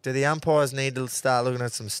like, do the umpires need to start looking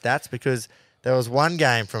at some stats? Because there was one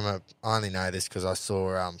game I only know this because I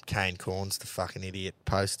saw Kane Corns, the fucking idiot,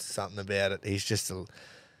 post something about it. He's just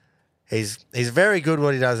he's very good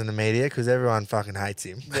what he does in the media because everyone fucking hates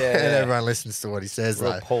him. Yeah. And everyone listens to what he says,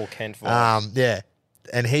 Real though. Paul Kent vibe. Yeah.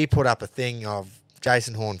 And he put up a thing of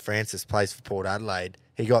Jason Horne-Francis plays for Port Adelaide.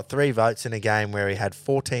 He got 3 votes in a game where he had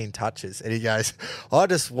 14 touches. And he goes, I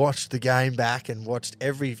just watched the game back and watched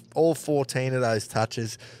all 14 of those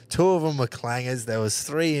touches. 2 of them were clangers. There was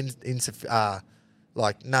 3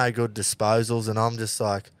 no good disposals. And I'm just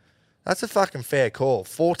like, that's a fucking fair call.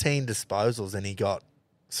 14 disposals and he got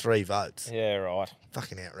 3 votes. Yeah, right.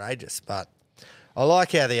 Fucking outrageous. But I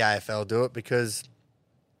like how the AFL do it because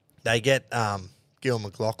they get Gil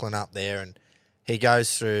McLaughlin up there and he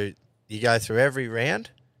goes through... You go through every round,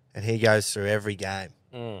 and he goes through every game.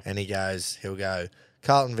 And he'll go,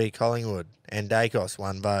 Carlton v Collingwood, and Dacos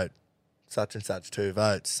 1 vote, such and such 2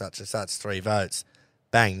 votes, such and such 3 votes.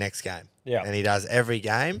 Bang, next game. Yeah. And he does every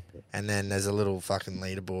game, and then there's a little fucking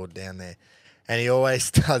leaderboard down there. And he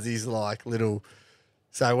always does his like little...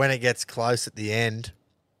 So when it gets close at the end,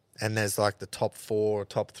 and there's like the top 4 or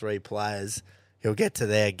top 3 players, he'll get to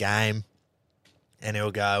their game, and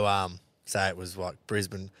he'll go, say it was like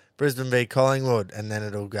Brisbane v Collingwood, and then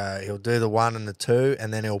he'll do the 1 and the 2,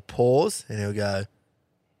 and then he'll pause, and he'll go,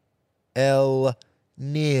 L.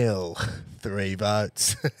 Neil, 3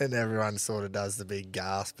 votes. And everyone sort of does the big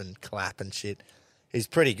gasp and clap and shit. He's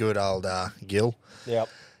pretty good, old Gil. Yep.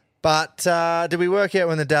 But did we work out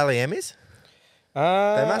when the Dally M is?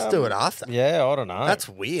 They must do it after. Yeah, I don't know. That's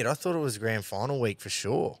weird. I thought it was grand final week for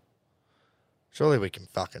sure. Surely we can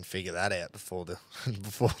fucking figure that out before the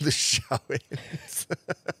show ends.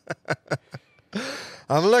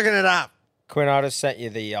 I'm looking it up. Quinn, I just sent you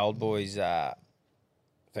the old boys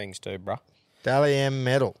things too, bruh. Dally M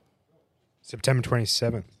medal. September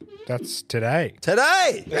 27th. That's today.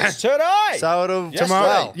 Today! It's today. So it'll Tomorrow.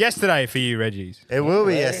 well, Yesterday for you, Reggies. it will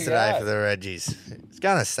be There you yesterday go. for the Reggies. It's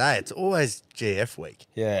gonna say it's always GF week.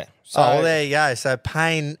 Yeah. So, Oh, well, there you go. So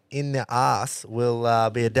pain in the ass will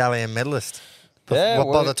be a Dally M medalist by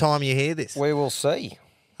the time you hear this. we will see.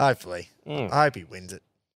 Hopefully. I hope he wins it.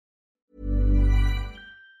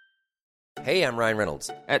 Hey, I'm Ryan Reynolds.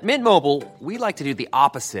 At Mint Mobile, we like to do the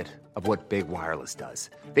opposite of what Big Wireless does.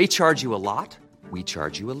 They charge you a lot, we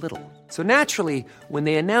charge you a little. So naturally, when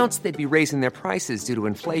they announced they'd be raising their prices due to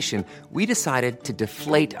inflation, we decided to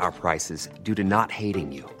deflate our prices due to not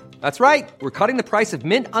hating you. That's right. We're cutting the price of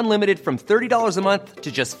Mint Unlimited from $30 a month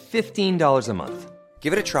to just $15 a month.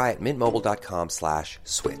 Give it a try at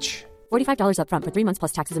mintmobile.com/switch. $45 up front for 3 months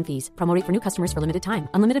plus taxes and fees. Promo rate for new customers for limited time.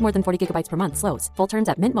 Unlimited more than 40 gigabytes per month. Slows full terms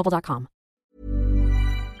at mintmobile.com.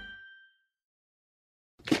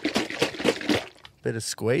 Bit of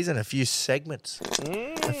squeeze and a few segments.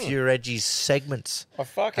 A few Reggie's segments. I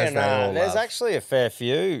fucking As they all there's love. actually a fair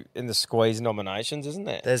few in the squeeze nominations, isn't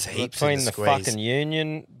there? There's heaps between in the the squeeze. fucking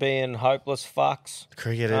union being hopeless fucks,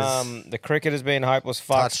 Cricketers, the cricketers being hopeless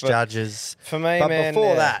fucks. touch but judges. for me, But man,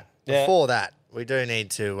 before yeah. that, we do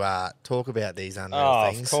need to talk about these unreal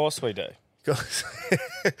Oh, things. of course we do.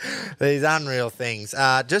 These unreal things.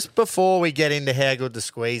 Just before we get into how good the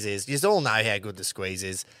squeeze is, you all know how good the squeeze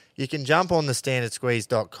is. You can jump on the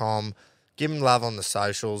standardsqueeze.com, give them love on the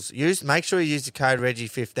socials. Make sure you use the code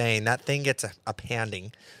Reggie15. That thing gets a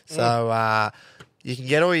pounding. So you can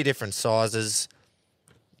get all your different sizes.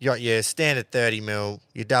 You got your standard 30 mil,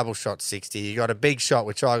 your double shot 60. You got a big shot,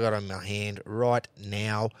 which I got in my hand right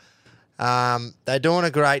now. They're doing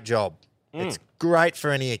a great job. It's great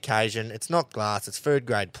for any occasion. It's not glass. It's food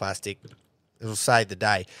grade plastic. It'll save the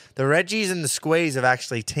day. The Reggies and the Squeeze have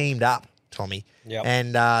actually teamed up, Tommy. Yep.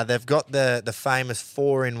 And they've got the famous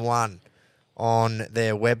 4-in-1 on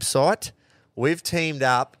their website. We've teamed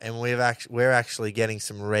up and we're actually getting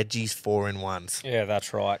some Reggies 4-in-1s. Yeah,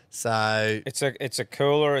 that's right. So It's a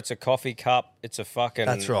cooler. It's a coffee cup. It's a fucking.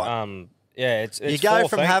 That's right. Yeah, it's you go four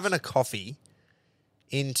from things. having a coffee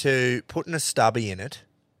into putting a stubby in it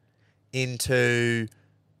into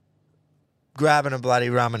grabbing a bloody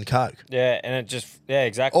rum and coke. Yeah, and it just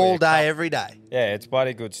exactly All a day, cup. every day. Yeah, it's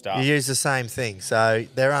bloody good stuff. You use the same thing, so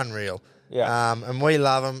they're unreal. Yeah. And we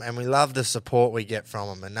love them, and we love the support we get from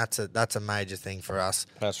them, and that's a major thing for us.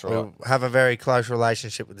 That's right. We have a very close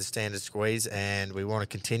relationship with the Standard Squeeze, and we want to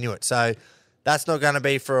continue it. So that's not going to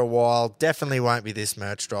be for a while. Definitely won't be this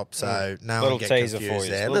merch drop, so no Little one get teaser confused for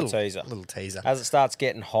you. there. Little teaser. Little teaser. As it starts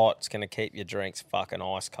getting hot, it's going to keep your drinks fucking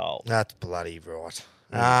ice cold. That's bloody right.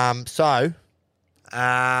 So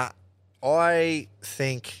I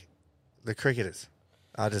think the cricketers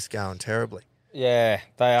are just going terribly. Yeah,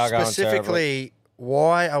 they are going terribly. Specifically,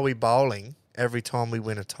 why are we bowling every time we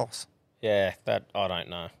win a toss? Yeah, that I don't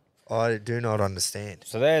know. I do not understand.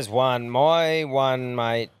 So there's one. My one,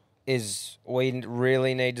 mate, is we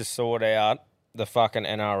really need to sort out the fucking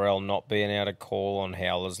NRL not being able to call on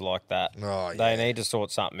howlers like that. Oh, They yeah. need to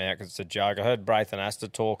sort something out because it's a joke. I heard Braithen Astor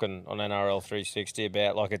talking on NRL 360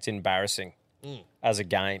 about like it's embarrassing as a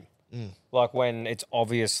game. Like when it's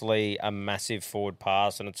obviously a massive forward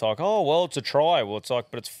pass and it's like, oh, well, it's a try. Well, it's like,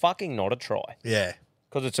 but it's fucking not a try Yeah.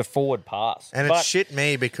 because it's a forward pass. And but, it shit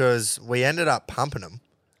me because we ended up pumping them.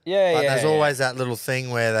 Yeah, But yeah. there's yeah. always that little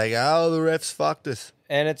thing where they go, oh, the refs fucked us.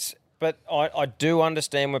 And it's, but I do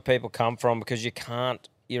understand where people come from because you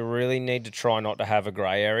really need to try not to have a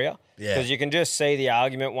grey area. Yeah. Because you can just see the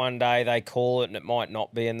argument one day, they call it and it might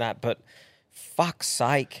not be in that. But fuck's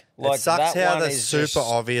sake. Like, it sucks that how one the is super just-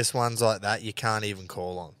 obvious ones like that you can't even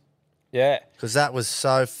call on. Yeah. Because that was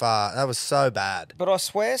so bad. But I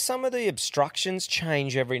swear some of the obstructions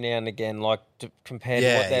change every now and again, like compared to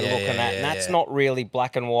Yeah, what they're yeah, looking yeah, at. And yeah, that's yeah. not really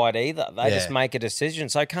black and white either. They just Yeah. make a decision.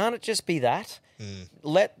 So can't it just be that?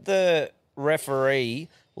 Let the referee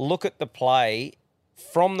look at the play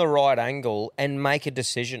from the right angle and make a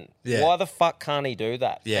decision. Yeah. Why the fuck can't he do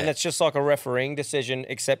that? Yeah. And it's just like a refereeing decision,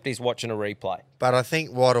 except he's watching a replay. But I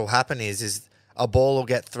think what will happen is a ball will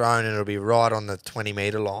get thrown and it'll be right on the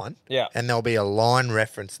 20-metre line. Yeah. And there'll be a line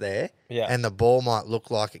reference there. Yeah. And the ball might look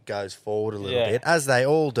like it goes forward a little Yeah. bit, as they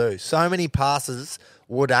all do. So many passes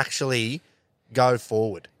would actually go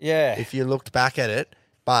forward. Yeah. If you looked back at it,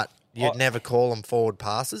 but you'd never call them forward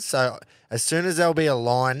passes. So as soon as there'll be a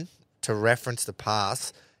line to reference the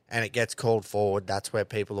pass and it gets called forward, that's where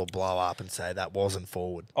people will blow up and say that wasn't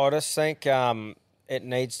forward. I just think it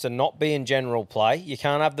needs to not be in general play. You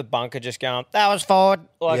can't have the bunker just going, that was forward,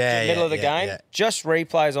 like the middle of the game. Yeah. Just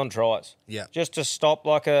replays on tries. Yeah. Just to stop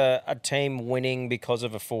like a team winning because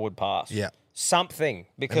of a forward pass. Yeah. Something.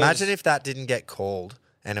 Because Imagine if that didn't get called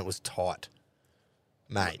and it was tight.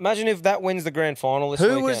 Mate. Imagine if that wins the grand final this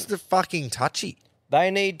weekend. Who was the fucking touchy?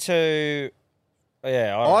 They need to...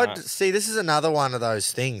 Yeah, I don't know. See, this is another one of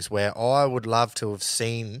those things where I would love to have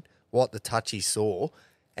seen what the touchy saw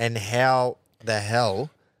and how the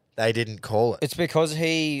hell they didn't call it. It's because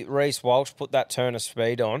Reece Walsh put that turn of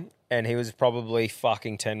speed on and he was probably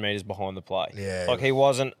fucking 10 metres behind the play. Yeah. Like he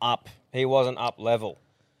wasn't up level.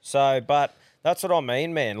 So, but that's what I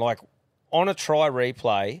mean, man. Like on a try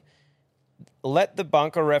replay, let the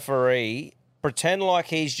bunker referee pretend like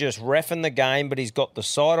he's just reffing the game, but he's got the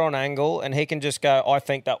side on angle and he can just go, I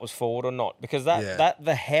think that was forward or not. Because that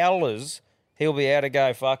the howlers, he'll be able to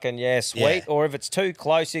go fucking, yeah, sweet. Yeah. Or if it's too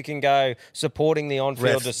close, you can go supporting the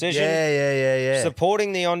on-field decision. Yeah.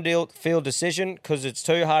 Supporting the on-field decision because it's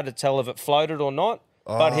too hard to tell if it floated or not.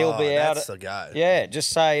 But he'll be out. That's the go. Yeah,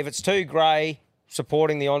 just say if it's too grey,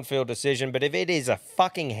 supporting the on-field decision. But if it is a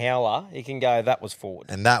fucking howler, you can go, that was forward.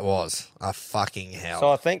 And that was a fucking hell.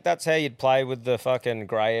 So I think that's how you'd play with the fucking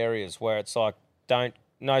grey areas where it's like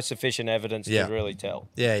no sufficient evidence to really tell.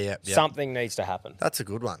 Yeah. Something needs to happen. That's a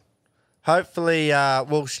good one. Hopefully,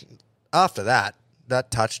 after that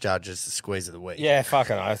touch judge is the squeeze of the week. Yeah,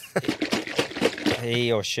 fucking oath.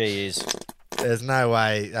 He or she is. There's no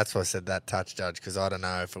way. That's why I said that touch judge because I don't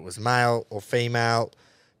know if it was male or female,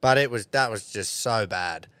 but that was just so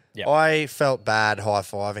bad. Yep. I felt bad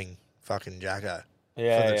high-fiving fucking Jacko for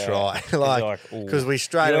the try. Because we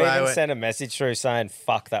straight away even went, sent a message through saying,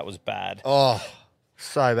 fuck, that was bad. oh,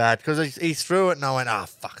 so bad. Because he threw it and I went, oh,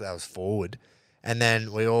 fuck, that was forward. And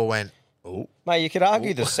then we all went, oh. Mate, you could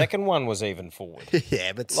argue the second one was even forward.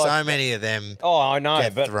 Yeah, but so many of them I know,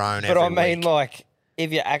 get thrown but I every mean, week. like,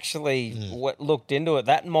 if you actually looked into it,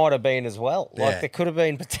 that might have been as well. Like, Yeah. there could have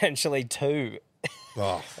been potentially two.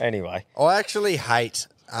 Oh. Anyway. I actually hate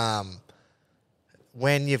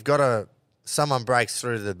when you've got someone breaks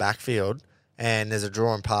through to the backfield and there's a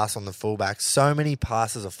draw and pass on the fullback. So many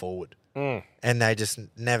passes are forward, and they just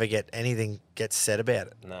never get anything gets said about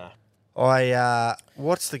it. Nah.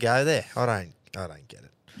 What's the go there? I don't get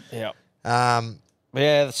it. Yeah.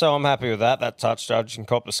 Yeah, so I'm happy with that touch judge can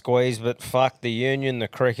cop the squeeze, but fuck the union, the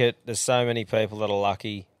cricket, there's so many people that are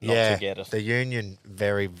lucky not to get it. The union,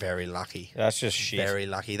 very, very lucky. That's just shit. Very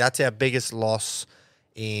lucky. That's our biggest loss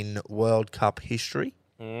in World Cup history.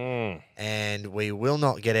 And we will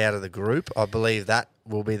not get out of the group. I believe that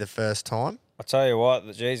will be the first time. I tell you what,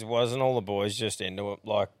 geez, wasn't all the boys just into it,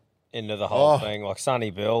 like into the whole thing, like Sonny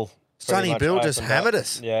Bill. Sonny Bill just hammered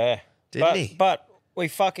us. Yeah. Didn't he? But we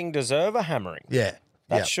fucking deserve a hammering. Yeah.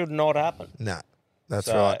 That should not happen. No, that's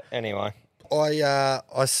So, right. Anyway.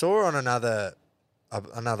 I saw on another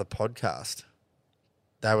podcast,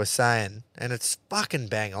 they were saying, and it's fucking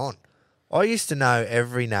bang on. I used to know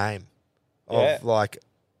every name of like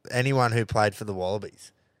anyone who played for the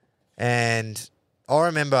Wallabies. And I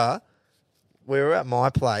remember we were at my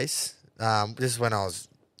place. This is when I was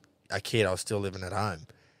a kid. I was still living at home.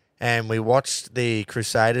 And we watched the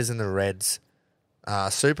Crusaders and the Reds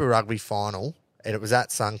Super Rugby final. And it was at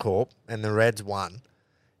Suncorp, and the Reds won.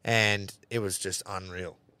 And it was just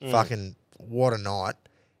unreal. Fucking what a night.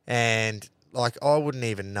 And, like, I wouldn't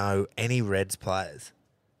even know any Reds players.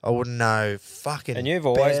 I wouldn't know fucking And you've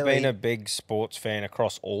always barely- been a big sports fan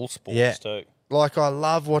across all sports too. Like, I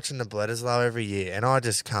love watching the Bledisloe every year, and I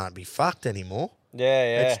just can't be fucked anymore.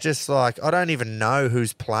 Yeah. It's just like, I don't even know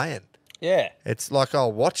who's playing. Yeah. It's like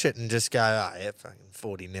I'll watch it and just go, oh, yeah, fucking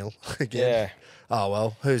 40-0 again. Yeah. Oh,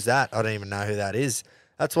 well, who's that? I don't even know who that is.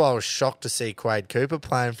 That's why I was shocked to see Quade Cooper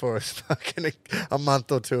playing for us fucking a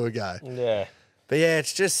month or two ago. Yeah. But, yeah,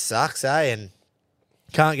 it just sucks, eh? And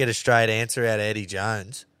can't get a straight answer out of Eddie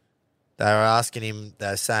Jones. They were asking him, they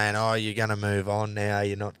were saying, oh, you're going to move on now.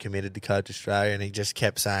 You're not committed to coach Australia. And he just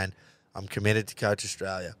kept saying, I'm committed to coach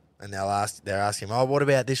Australia. And they're asking him, oh, what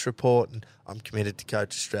about this report? And I'm committed to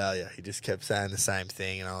coach Australia. He just kept saying the same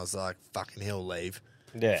thing. And I was like, fucking he'll leave.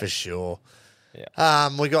 Yeah. For sure. Yeah.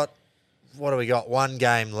 We got, what do we got? One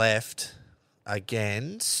game left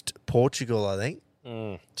against Portugal, I think.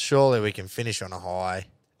 Surely we can finish on a high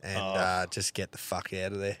and just get the fuck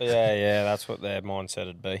out of there. Yeah, that's what their mindset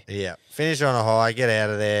would be. Yeah. Finish on a high, get out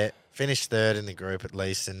of there, finish third in the group at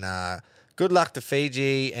least. And good luck to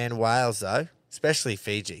Fiji and Wales, though, especially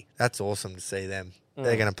Fiji. That's awesome to see them.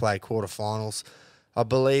 They're going to play quarterfinals, I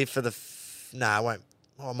believe, for the... No, it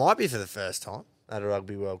Well, it might be for the first time at a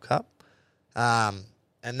Rugby World Cup.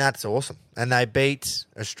 And that's awesome. And they beat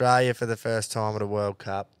Australia for the first time at a World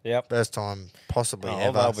Cup. Yep. First time possibly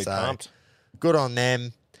ever. They'll be so pumped. good on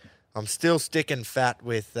them. I'm still sticking fat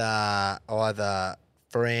with either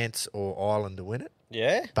France or Ireland to win it.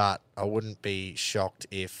 Yeah? But I wouldn't be shocked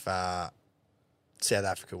if South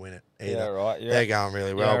Africa win it either. Yeah, right. They're going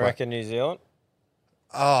really well. I but- reckon New Zealand?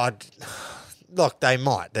 Look, they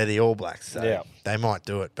might. They're the All Blacks, so they might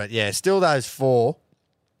do it. But, yeah, still those 4.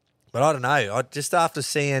 But I don't know. Just after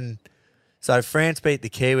seeing... So France beat the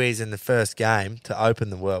Kiwis in the first game to open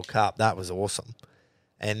the World Cup. That was awesome.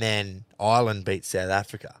 And then Ireland beat South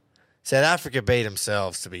Africa. South Africa beat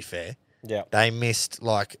themselves, to be fair. Yeah. They missed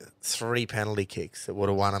like 3 penalty kicks that would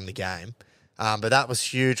have won them the game. But that was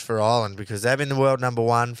huge for Ireland because they've been the world number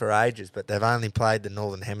 1 for ages, but they've only played the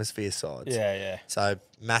Northern Hemisphere sides. Yeah, yeah. So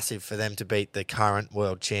massive for them to beat the current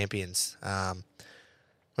world champions.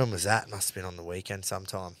 When was that? Must have been on the weekend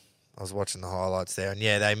sometime. I was watching the highlights there. And,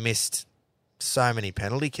 yeah, they missed so many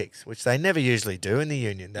penalty kicks, which they never usually do in the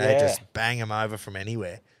Union. They just bang them over from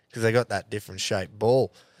anywhere because they got that different shaped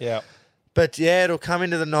ball. Yeah. But, yeah, it'll come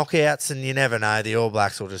into the knockouts and you never know. The All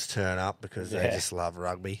Blacks will just turn up because they just love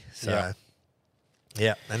rugby. So,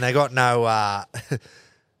 yeah. And they got no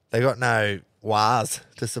Wars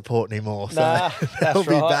to support anymore. So they'll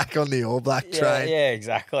be back on the All Black train. Yeah,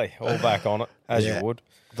 exactly. All back on it, as you would.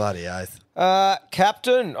 Bloody oath.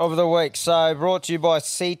 Captain of the week. So brought to you by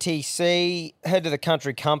CTC. Head to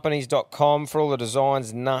thecountrycompanies.com for all the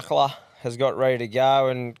designs Knuckler has got ready to go,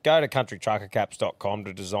 and go to countrytruckercaps.com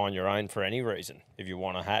to design your own for any reason. If you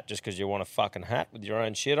want a hat just because you want a fucking hat with your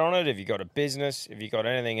own shit on it, if you got a business, if you got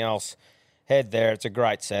anything else, head there. It's a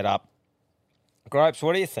great setup. Gropes,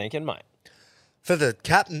 what are you thinking, mate? For the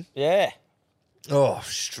captain? Yeah. Oh,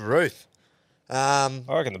 Struth. I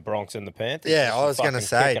reckon the Bronx and the Panthers. Yeah, I was going to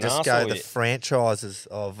say, just go the you. franchises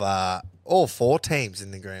of all 4 teams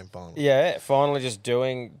in the grand final. Yeah, finally just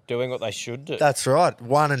doing what they should do. That's right.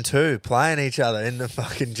 1 and 2 playing each other in the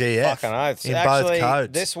fucking GF. Fucking oaths. In Actually, both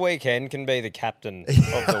codes. this weekend can be the captain of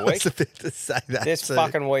the I week. was about to say that This too.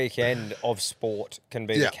 fucking weekend of sport can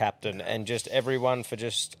be Yeah. the captain, and just everyone for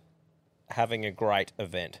just having a great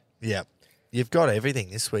event. Yeah. You've got everything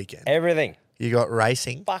this weekend. Everything. You got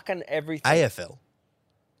racing. Fucking everything. AFL.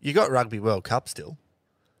 You got Rugby World Cup still.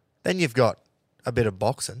 Then you've got a bit of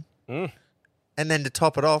boxing. And then to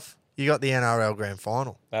top it off, you got the NRL Grand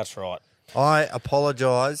Final. That's right. I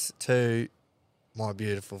apologise to my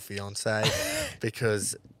beautiful fiancée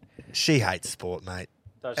because she hates sport, mate.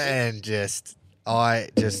 Does she? And I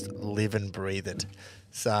just live and breathe it.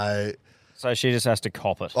 So she just has to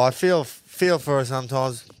cop it. I feel for her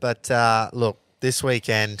sometimes, but look, this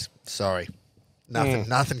weekend, sorry.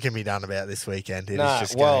 Nothing can be done about this weekend. It is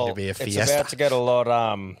just going to be a fiesta. It's about to get a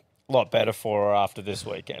lot better for her after this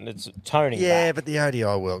weekend. It's toning Yeah, back. but the ODI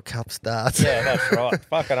World Cup starts. Yeah, that's right.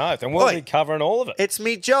 Fucking oath. And we'll Oi. be covering all of it. It's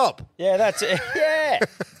me job. Yeah, that's it. Yeah.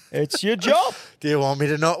 It's your job. Do you want me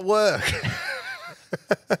to not work?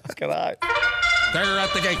 Fucking oath. They're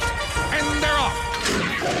at the gate, and they're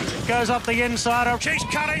off. Goes up the inside. She's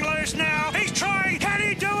cutting loose now. He's trying. Can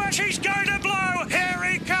he do it? She's going to blow. Here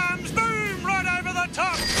he comes. Boom! Right over the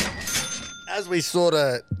top. As we sort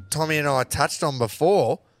of, Tommy and I touched on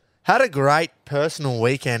before, had a great personal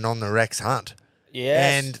weekend on the Rex Hunt.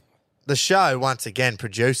 Yes. And the show, once again,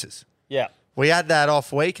 produces. Yeah. We had that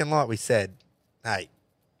off week, and like we said, hey,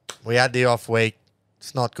 we had the off week.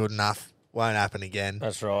 It's not good enough. Won't happen again.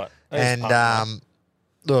 That's right. And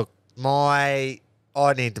look, I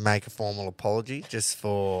need to make a formal apology just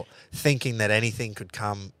for thinking that anything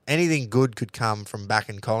good could come from back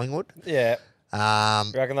in Collingwood. Yeah.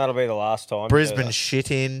 Um, You reckon that'll be the last time? Brisbane shit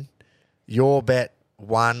in. Your bet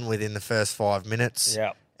won within the first 5 minutes.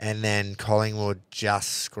 Yeah. And then Collingwood just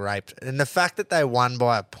scraped. And the fact that they won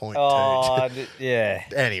by a point too. Yeah.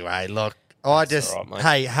 Anyway, look, I just, all right, mate.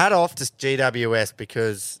 hey, hat off to GWS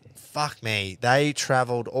because, fuck me, they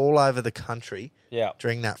travelled all over the country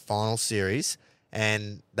during that final series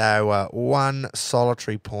and they were 1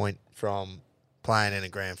 solitary point from playing in a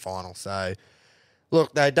grand final. So,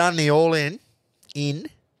 look, they done the all-in,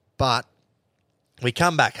 but we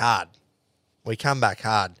come back hard.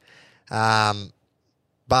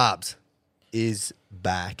 Barbs is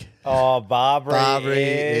back. Oh, Barbary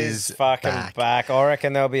is is fucking back. back. I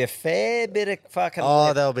reckon there'll be a fair bit of fucking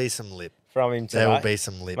lip There'll be some lip. from him today. There will be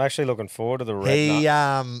some lip. I'm actually looking forward to the red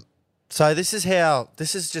nut. So this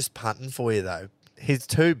is just punting for you though. His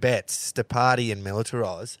 2 bets, Stapati and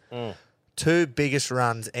Militarize, 2 biggest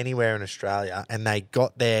runs anywhere in Australia, and they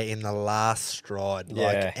got there in the last stride. Yeah.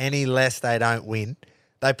 Like any less they don't win.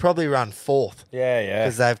 they probably run fourth. Yeah.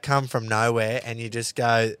 Because they've come from nowhere, and you just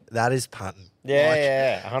go, that is punting.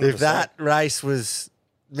 Yeah, 100%. If that race was,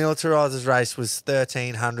 Militarizer's race was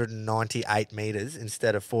 1,398 metres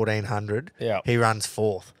instead of 1,400, he runs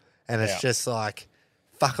fourth. And it's just like,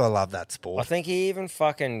 fuck, I love that sport. I think he even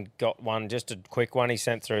fucking got one, just a quick one he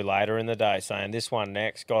sent through later in the day saying this one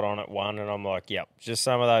next, got on at 1, and I'm like, yep, just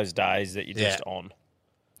some of those days that you're just on.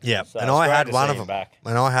 Yeah, So and it's I great had to one see of him them. back.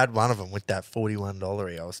 And I had one of them with that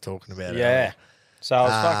 $41 I was talking about. Yeah. earlier. So it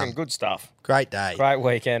was fucking good stuff. Great day. Great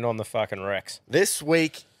weekend on the fucking Rex. This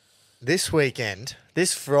weekend,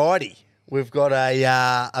 this Friday, we've got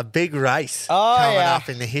a big race coming up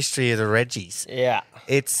in the history of the Reggies. Yeah.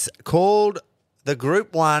 It's called the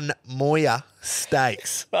Group 1 Moya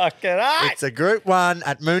Stakes. Fucking right. It's a Group 1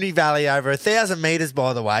 at Moonee Valley, over 1,000 metres,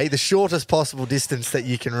 by the way, the shortest possible distance that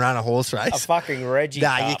you can run a horse race. A fucking Reggie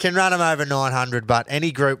Nah, Cup. you can run them over 900, but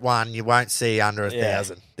any Group 1 you won't see under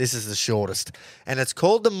 1,000. This is the shortest. And it's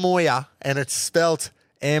called the Moya, and it's spelt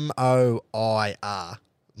M-O-I-R,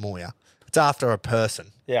 Moya. It's after a person.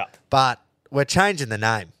 Yeah. But we're changing the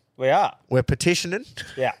name. We are. We're petitioning.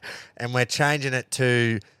 Yeah. And we're changing it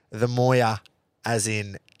to the Moya, as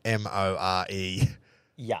in M-O-R-E.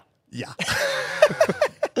 Yeah. Yeah.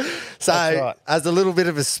 So, right. as a little bit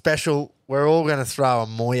of a special, we're all going to throw a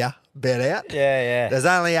Moya bet out. Yeah. There's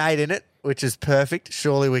only 8 in it, which is perfect.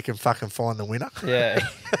 Surely we can fucking find the winner. Yeah.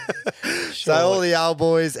 So all the old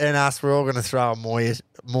boys and us, we're all going to throw a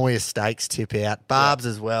Moya Stakes tip out. Barb's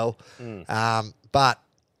as well. But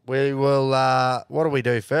we will, what do we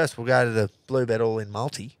do first? We'll go to the Blue Bet All-In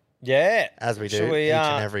Multi. Yeah. As we do each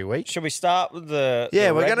and every week. Should we start with the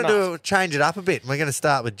we're red going to change it up a bit. We're going to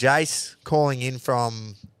start with Jace calling in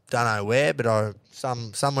from don't know where, but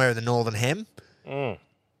somewhere in the Northern Hem. G'day,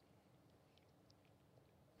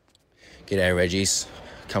 Reggies.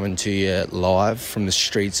 Coming to you live from the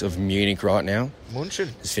streets of Munich right now. Munchen.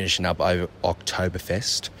 Just finishing up over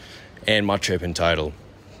Oktoberfest. And my trip in total.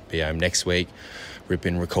 Be home next week.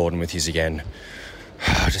 Ripping, recording with yous again.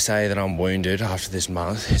 To say that I'm wounded after this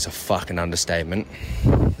month is a fucking understatement.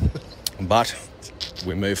 But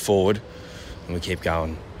we move forward and we keep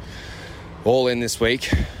going. All in this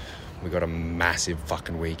week, we got a massive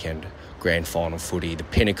fucking weekend. Grand final footy, the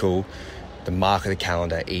Pinnacle, the mark of the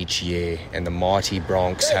calendar each year, and the mighty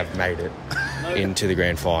Bronx have made it into the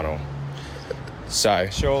grand final. So,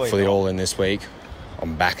 for the all in this week,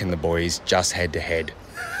 I'm backing the boys just head to head.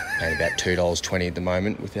 Paying about $2.20 at the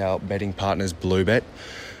moment with our betting partners, Blue Bet.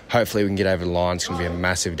 Hopefully we can get over the line. It's going to be a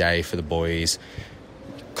massive day for the boys.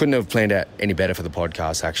 Couldn't have planned out any better for the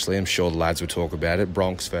podcast, actually. I'm sure the lads will talk about it.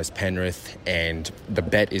 Bronx versus Penrith, and the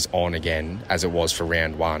bet is on again, as it was for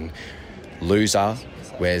round 1. Loser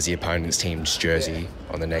wears the opponent's team's jersey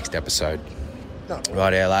on the next episode.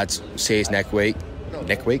 Right, our lads. See you next week.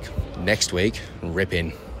 Next week. Rip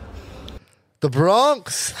in. The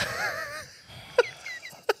Bronx.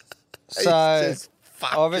 So,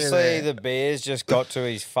 obviously, the Bears just got to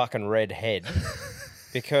his fucking red head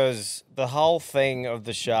because the whole thing of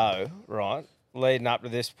the show, right, leading up to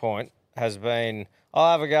this point, has been,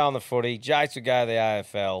 I'll have a go on the footy, Jace will go the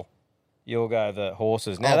AFL, you'll go the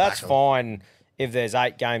horses. Now, that's fine if there's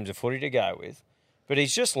 8 games of footy to go with, but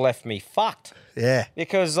he's just left me fucked. Yeah.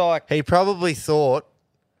 Because, like... He probably thought,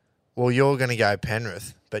 well, you're going to go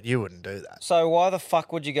Penrith. But you wouldn't do that. So why the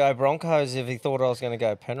fuck would you go Broncos if he thought I was going to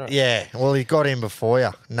go Penrith? Yeah, well, he got in before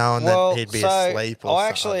you, knowing that he'd be asleep or something. I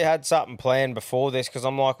actually had something planned before this because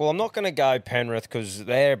I'm like, well, I'm not going to go Penrith because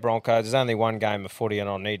they're Broncos. There's only one game of footy and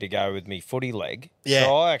I need to go with me footy leg. Yeah.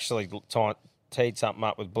 So I actually teed something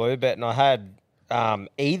up with Blue Bet and I had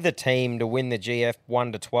either team to win the GF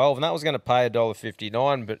 1-12 and that was going to pay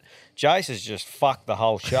 $1.59, but Jace has just fucked the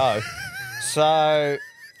whole show. So...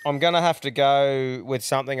 I'm going to have to go with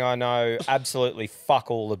something I know absolutely fuck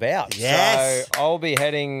all about. Yes. So I'll be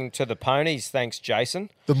heading to the ponies, thanks, Jason.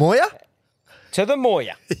 The Moya? To the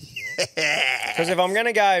Moya. Because if I'm going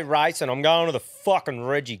to go racing, I'm going to the fucking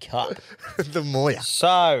Reggie Cup. The Moya.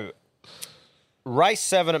 So, race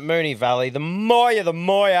 7 at Moonee Valley. The Moya.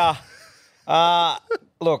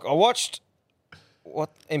 Look, I watched...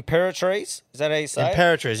 What, Imperatrice? Is that how you say it?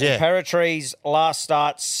 Imperatrice, yeah. Imperatrice last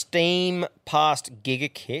start, steam past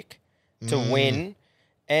Giga Kick to win.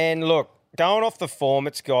 And look, going off the form,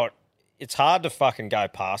 it's hard to fucking go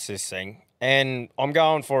past this thing. And I'm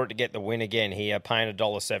going for it to get the win again here, paying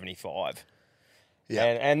 $1.75. Yeah.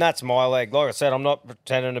 And that's my leg. Like I said, I'm not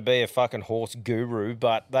pretending to be a fucking horse guru,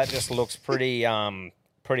 but that just looks pretty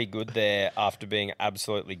good there after being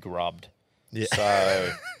absolutely grubbed.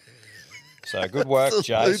 Yeah. So good work,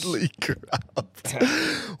 Jace. Absolutely corrupt.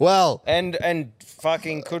 Well. And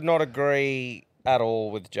fucking could not agree at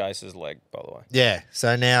all with Jace's leg, by the way. Yeah.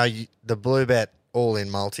 So now the Blue Bet all-in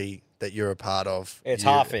multi that you're a part of. It's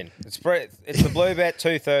half in. It's the Blue Bet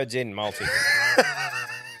 2/3 in multi.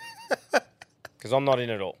 Because I'm not in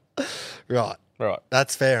at all. Right. Right.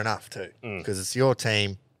 That's fair enough too, because it's your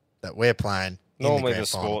team that we're playing. Normally in the the grand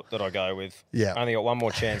final. sport that I go with. Yeah. Only got one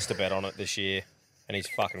more chance to bet on it this year, and he's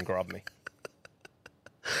fucking grubbed me.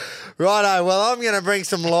 Righto, well, I'm going to bring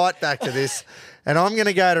some light back to this, and I'm going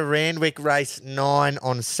to go to Randwick Race 9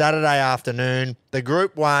 on Saturday afternoon. The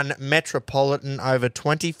Group 1 Metropolitan over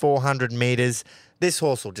 2,400 metres. This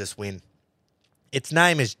horse will just win. Its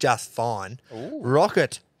name is Just Fine. Ooh.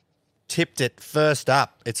 Rocket tipped it first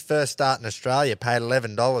up. Its first start in Australia, paid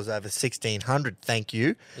 $11 over 1,600, thank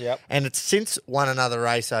you. Yep. And it's since won another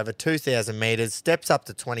race over 2,000 metres, steps up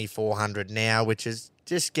to 2,400 now, which is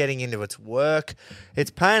just getting into its work.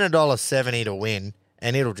 It's paying $1.70 to win,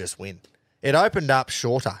 and it'll just win. It opened up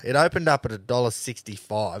shorter. It opened up at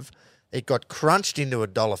 $1.65. It got crunched into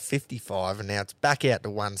 $1.55, and now it's back out to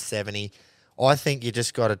 $1.70. I think you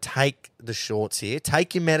just got to take the shorts here.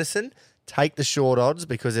 Take your medicine. Take the short odds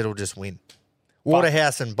because it'll just win.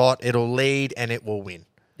 Waterhouse and Bott, it'll lead and it will win.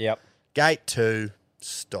 Yep. Gate 2,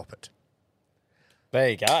 stop it.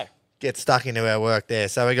 There you go. Get stuck into our work there.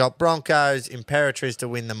 So we got Broncos, Imperatriz to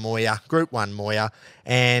win the Moya, Group 1 Moya,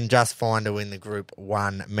 and Just Fine to win the Group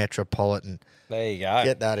 1 Metropolitan. There you go.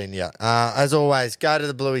 Get that in you. As always, go to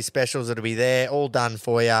the Bluey specials. It'll be there, all done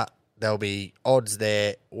for you. There'll be odds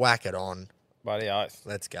there. Whack it on. Bloody oath.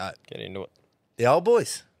 Let's go. Get into it. The old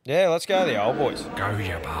boys. Yeah, let's go the old boys. Go,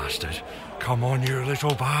 you bastard. Come on, you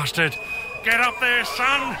little bastard. Get up there,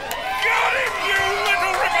 son. Got him, you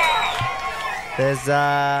little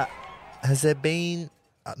ripper. Has there been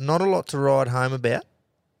not a lot to ride home about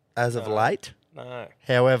as of late? No.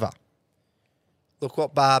 However, look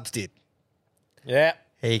what Barbs did. Yeah.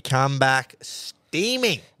 He come back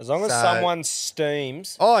steaming. As long as someone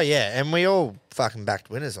steams. Oh, yeah, and we all fucking backed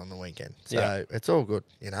winners on the weekend. So Yeah. it's all good,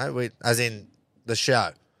 as in the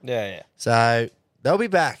show. Yeah. So they'll be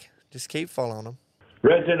back. Just keep following them.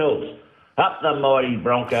 Reginald, up the mighty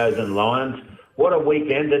Broncos and Lions. What a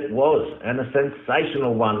weekend it was, and a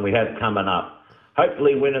sensational one we have coming up.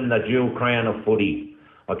 Hopefully winning the dual crown of footy.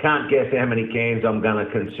 I can't guess how many cans I'm going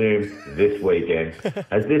to consume this weekend,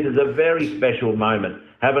 as this is a very special moment,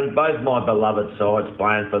 having both my beloved sides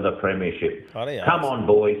playing for the premiership. Come on,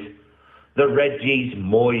 boys. The Reggie's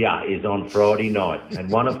Moya is on Friday night, and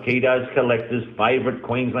one of Keto's collector's favourite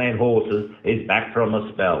Queensland horses is back from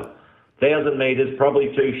a spell. 1,000 metres,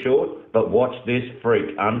 probably too short, but watch this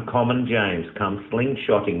freak, Uncommon James, come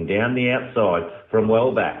slingshotting down the outside from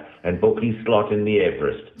well back and book his slot in the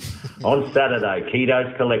Everest. On Saturday,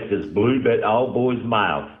 Keto's collector's Blue Bet Old Boys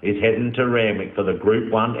Mail is heading to Randwick for the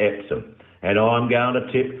Group 1 Epsom, and I'm going to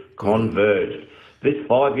tip Converged. This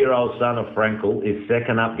 5-year-old son of Frankel is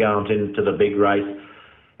second up going into the big race.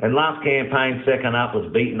 And last campaign, second up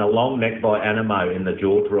was beaten a long neck by Animo in the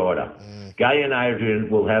George Rider. Gay and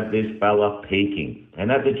Adrian will have this fella peaking.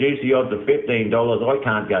 And at the juicy odds of $15, I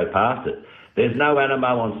can't go past it. There's no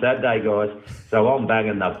Animo on Saturday, guys, so I'm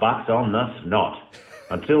bagging the bucks on the snot.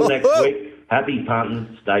 Until next week, happy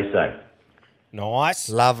punting, stay safe. Nice.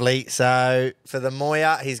 Lovely. So for the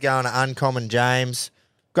Moya, he's going to Uncommon James.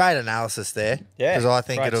 Great analysis there. Yeah, because I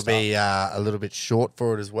think great it'll be a little bit short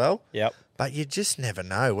for it as well. Yep. But you just never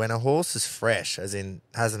know. When a horse is fresh, as in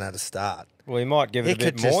hasn't had a start, Well, he might give it a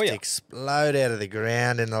bit could more. just explode out of the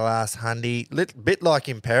ground in the last hundy. Bit like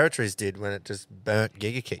Imperatriz did when it just burnt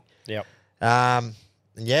Giga Kick. Yep.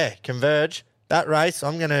 Yeah, Converge. That race,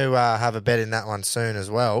 I'm going to have a bet in that one soon as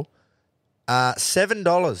well.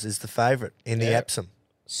 $7 is the favourite in the Epsom.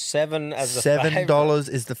 $7 as the $7 favourite.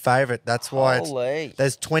 is the favourite. That's why Holy.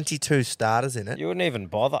 there's 22 starters in it. You wouldn't even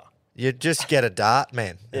bother. You just get a dart,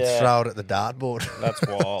 man, and Yeah. throw it at the dartboard. That's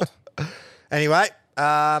wild. Anyway,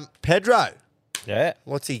 Pedro, Yeah.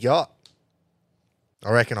 what's he got?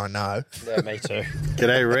 I reckon I know. Yeah, me too.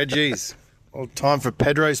 G'day, Reggies. Well, time for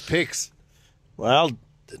Pedro's picks. Well,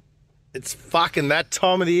 it's fucking that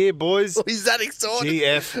time of the year, boys. Is that exciting?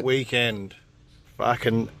 GF weekend.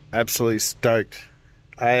 Fucking absolutely stoked.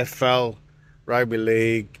 AFL, Rugby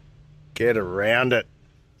League, get around it.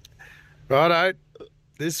 Righto,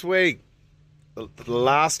 this week, the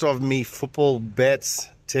last of me football bets,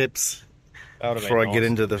 tips, before I get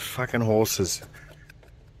into the fucking horses.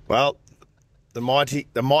 Well, the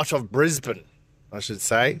might of Brisbane, I should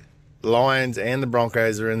say. Lions and the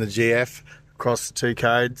Broncos are in the GF across the two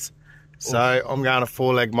codes. So I'm going to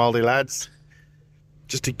 4-leg multi, lads,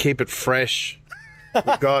 just to keep it fresh.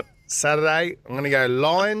 We've got Saturday, I'm going to go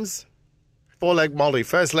Lions, 4-leg multi.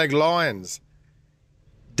 First leg, Lions.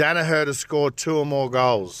 Danaher to score 2 or more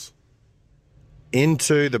goals.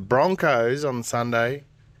 Into the Broncos on Sunday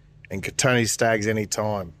and Katoni Staggs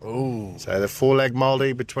anytime. Ooh. So the 4-leg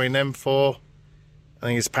multi between them 4, I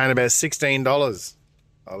think it's paying about $16.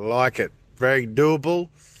 I like it. Very doable.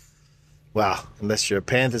 Well, unless you're a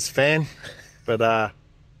Panthers fan. But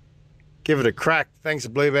give it a crack. Thanks to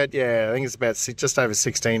Bluebet. Yeah, I think it's about just over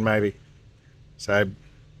 16 maybe. So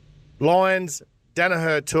Lions,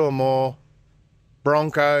 Danaher 2 or more,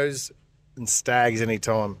 Broncos and Stags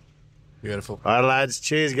anytime. Beautiful. All right, lads.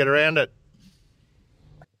 Cheers. Get around it.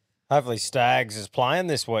 Hopefully Staggs is playing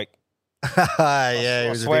this week. Yeah, I he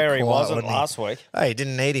was swear a bit he quiet, wasn't last week. Hey, he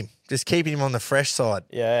didn't need him. Just keeping him on the fresh side.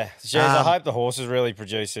 Yeah. Jeez, I hope the horses really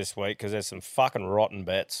produce this week because there's some fucking rotten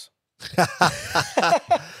bets.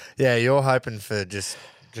 Yeah, you're hoping for just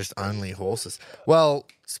only horses. Well,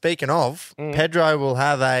 speaking of, Pedro will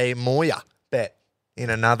have a Moya bet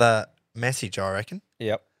in another message, I reckon.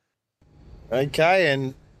 Yep. Okay,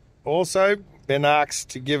 and also been asked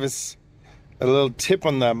to give us a little tip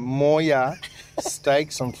on the Moya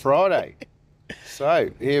Stakes on Friday.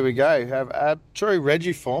 So here we go. Have true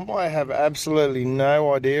Reggie form. I have absolutely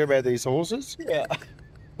no idea about these horses. Yeah.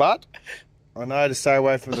 But I know to stay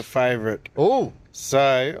away from the favourite. Oh.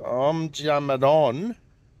 So I'm jumping on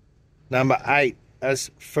number 8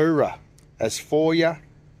 as Fura. As Foya.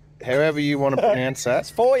 However you want to pronounce that.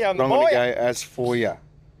 It's Foya. I'm going to go as Foya.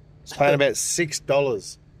 It's paying about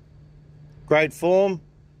 $6. Great form.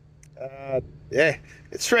 Yeah,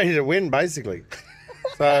 it's ready to win, basically.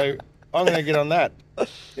 So I'm going to get on that.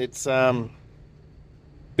 It's, yeah,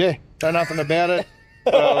 know nothing about it,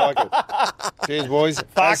 but I like it. Cheers, boys.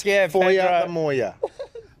 Fuck yeah, Foya Pedro. the Moya.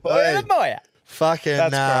 Foya the Moya. Fucking,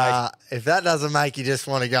 That's if that doesn't make you just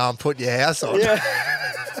want to go and put your house on. Yeah.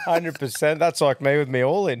 100%. That's like me with me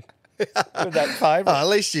all in. With that favourite. Oh, at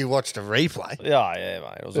least you watched a replay. Yeah, yeah,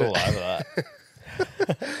 mate. It was all over that.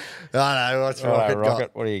 I know. What's All right, Rocket got?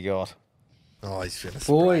 Rocket, what do you got? Oh, he's going to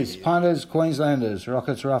Boys, punters, Queenslanders,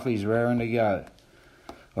 Rockets, Roughies, raring to go.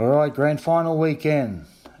 All right, grand final weekend.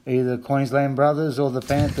 Either Queensland Brothers or the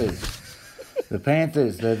Panthers. The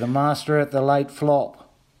Panthers, they're the master at the late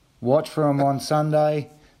flop. Watch for them on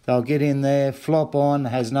Sunday. They'll get in there, flop on,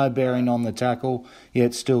 has no bearing on the tackle,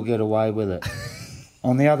 yet still get away with it.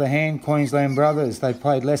 On the other hand, Queensland Brothers, they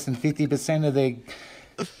played less than 50% of their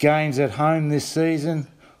games at home this season,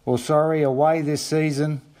 away this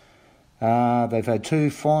season. They've had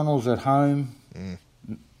 2 finals at home,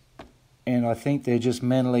 and I think they're just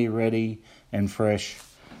mentally ready and fresh.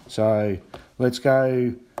 So let's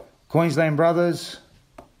go Queensland Brothers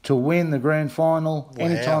to win the grand final. Wow.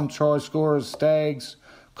 Anytime try scorers, Stags,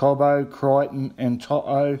 Cobbo, Crichton and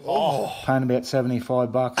Toto. Paying about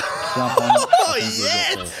 $75. Jump on it. Oh,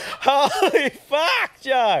 yes! Holy fuck,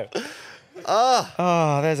 Joe.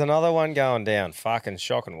 Oh, there's another one going down. Fucking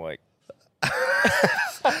shocking week.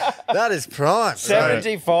 That is prime.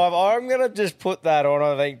 75. I'm going to just put that on,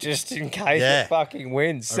 I think, just in case Yeah. it fucking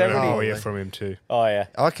wins. I got 70. a Moya from him too. Oh, yeah.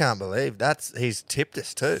 I can't believe he's tipped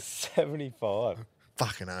us too. 75.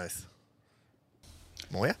 Fucking oath.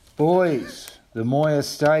 Moya? Boys, the Moya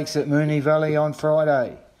Stakes at Moonee Valley on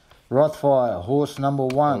Friday. Rothfire, horse number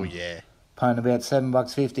 1. Oh, yeah. Paying about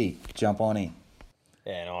 $7.50. Jump on in.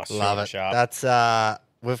 Yeah, nice. Love it. Sharp. That's,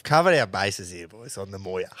 we've covered our bases here, boys, on the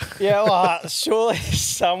Moya. Yeah, well, surely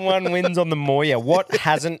someone wins on the Moya. What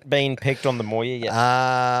hasn't been picked on the Moya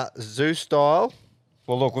yet? Zoo Style.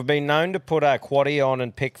 Well, look, we've been known to put our quaddie on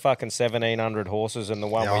and pick fucking 1,700 horses, and the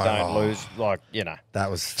one we don't lose, That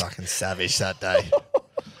was fucking savage that day.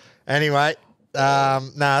 Anyway,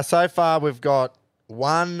 so far we've got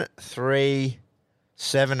 1, 3,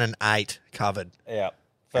 7 and 8 covered. Yeah.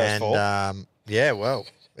 First four. And, yeah, well,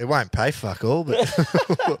 it won't pay fuck all, but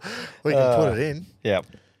we can put it in. Yeah.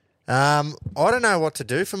 I don't know what to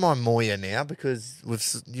do for my Moya now because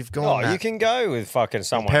you've gone. You can go with fucking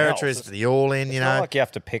someone Imperator else. is the all-in, It's you not know. like you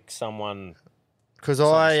have to pick someone. Because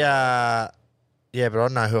but I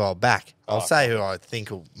don't know who I'll back. I'll say who I think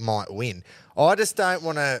might win. I just don't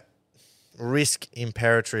want to risk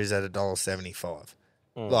Imperatriz at $1.75,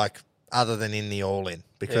 like other than in the all-in,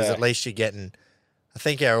 because at least you're getting. I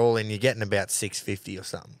think our all-in you're getting about $6.50 or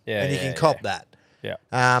something, and you can cop that. Yeah.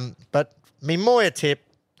 But me Moya tip.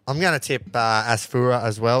 I'm going to tip Asfura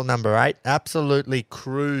as well, number 8. Absolutely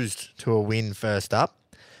cruised to a win first up.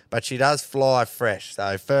 But she does fly fresh.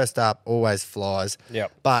 So first up always flies.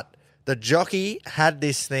 Yep. But the jockey had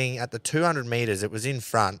this thing at the 200 metres. It was in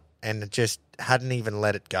front and it just hadn't even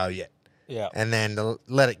let it go yet. Yeah. And then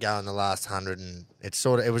let it go in the last 100. And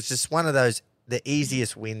it was just one of those, the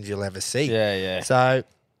easiest wins you'll ever see. Yeah, yeah. So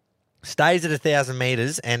Stays at 1,000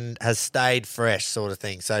 metres and has stayed fresh sort of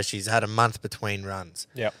thing. So she's had a month between runs.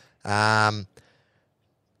 Yep.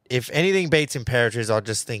 If anything beats Imperatriz, I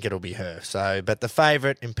just think it'll be her. So, but the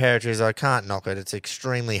favourite, Imperatriz, I can't knock it. It's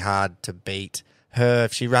extremely hard to beat her.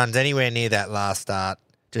 If she runs anywhere near that last start,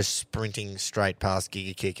 just sprinting straight past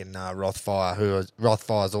Giga Kick and Rothfire,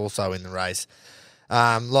 Rothfire's also in the race,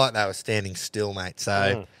 like they were standing still, mate.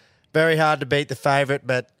 So, very hard to beat the favourite,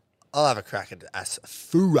 but I'll have a crack at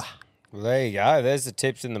Asfura. Well, there you go. There's the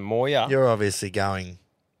tips in the Moya. You're obviously going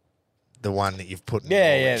the one that you've put in.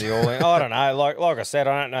 The All-In. I don't know. Like I said,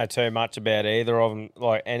 I don't know too much about either of them,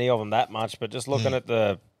 like any of them that much. But just looking at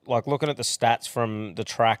the stats from the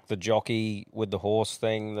track, the jockey with the horse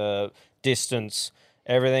thing, the distance,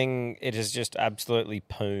 everything, it is just absolutely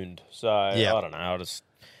pooned. So I don't know. It just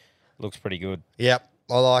looks pretty good. Yep,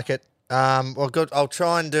 I like it. Well, good. I'll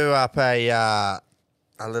try and do up a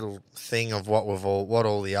little thing of what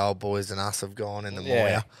all the old boys and us have gone in the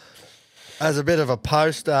Moya. As a bit of a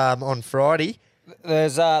post on Friday.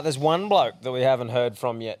 There's one bloke that we haven't heard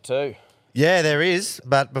from yet too. Yeah, there is.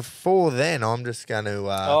 But before then, I'm just going to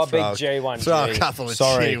big G1. Throw a couple of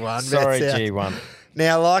G1. Sorry, G1.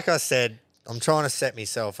 Now, like I said, I'm trying to set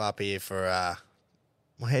myself up here for,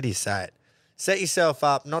 how do you say it? Set yourself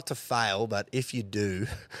up not to fail, but if you do,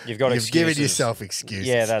 you've given yourself excuses.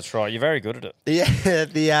 Yeah, that's right. You're very good at it.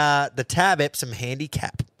 Yeah, the Tab Epsom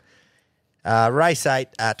handicap. Race 8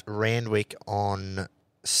 at Randwick on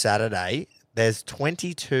Saturday. There's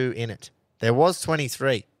 22 in it. There was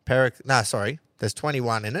 23. There's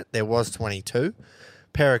 21 in it. There was 22.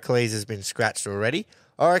 Pericles has been scratched already.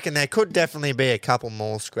 I reckon there could definitely be a couple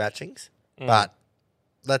more scratchings, but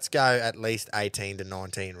let's go at least 18 to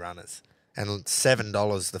 19 runners. And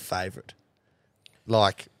 $7 the favourite.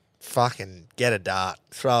 Like, fucking get a dart.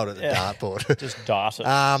 Throw it at the dartboard. Just dart it.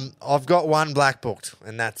 I've got one black booked,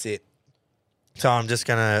 and that's it. So I'm just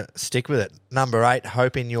going to stick with it. Number 8,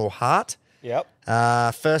 Hope in Your Heart. Yep.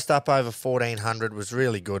 First up over 1,400 was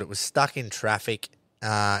really good. It was stuck in traffic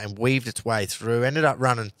and weaved its way through. Ended up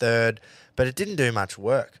running third, but it didn't do much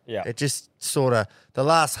work. Yeah. It just sort of, the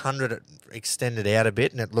last 100 it extended out a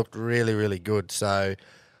bit and it looked really, really good. So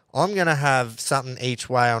I'm going to have something each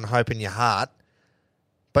way on Hope in Your Heart.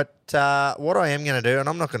 But what I am going to do, and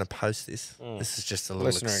I'm not going to post this. This is just a little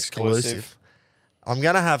Listener exclusive. I'm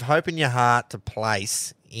going to have Hope in Your Heart to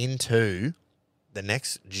place into the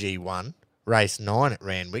next G1, race 9 at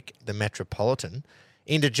Randwick, the Metropolitan,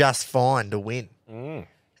 into Just Fine to win.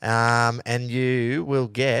 And you will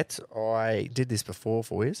get, I did this before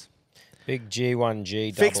for you. Big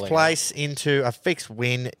G1G fixed place into a fixed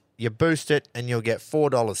win. You boost it and you'll get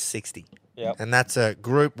 $4.60. Yep. And that's a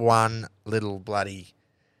Group 1 little bloody,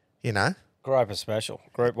 Groper special.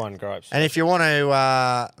 Group 1 gropes. And if you want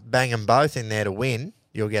to bang them both in there to win,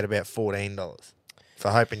 you'll get about $14 for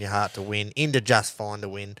Hope in Your Heart to win, into Just Fine to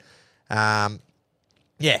win. Hope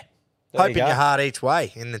in Your Heart each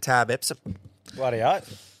way in the Tab Epsom. Bloody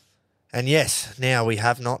oath. And yes, now we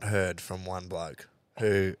have not heard from one bloke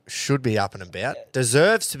who should be up and about,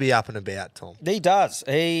 deserves to be up and about, Tom. He does.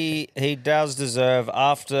 He does deserve,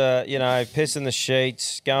 after, pissing the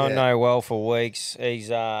sheets, going no well for weeks. He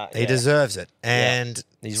deserves it. And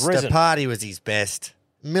he's risen. The party was his best.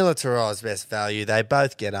 Militarised best value. They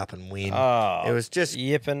both get up and win. Oh, it was just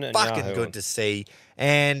yipping and fucking yahooing. good to see.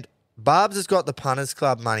 And Barbs has got the Punters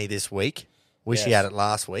Club money this week. Wish he had it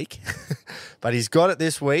last week. But he's got it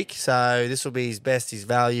this week, so this will be his best, his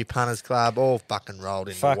value, Punters Club, all fucking rolled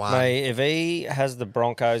into one. Fuck me. If he has the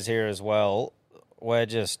Broncos here as well, we're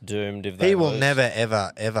just doomed if they He will lose. never,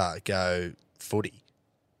 ever, ever go footy.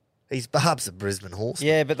 He's Barb's a Brisbane horse.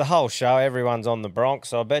 Yeah, but the whole show, everyone's on the Bronx,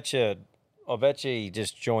 so I bet you he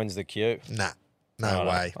just joins the queue. Nah. No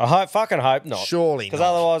way. I fucking hope not. Surely not. Because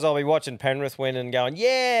otherwise I'll be watching Penrith win and going,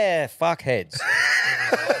 yeah, fuckheads.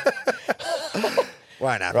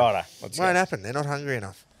 Won't happen. Righto. Won't happen. They're not hungry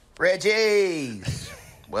enough. Reggie's!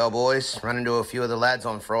 Well, boys, run into a few of the lads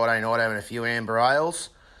on Friday night having a few amber ales.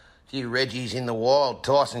 A few Reggies in the wild.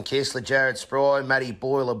 Tyson Kessler, Jared Spry, Matty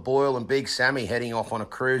Boyle and Big Sammy heading off on a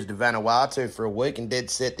cruise to Vanuatu for a week, and dead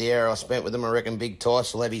set the hour I spent with them. I reckon Big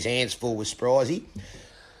Tyson will have his hands full with Spryzy.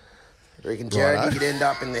 I reckon Jared, he could end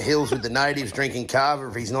up in the hills with the natives drinking kava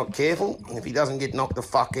if he's not careful. And if he doesn't get knocked the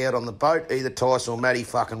fuck out on the boat, either Tyson or Matty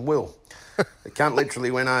fucking will. The cunt literally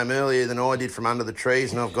went home earlier than I did from under the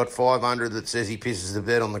trees, and I've got 500 that says he pisses the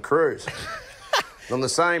bed on the cruise. On the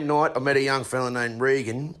same night, I met a young fella named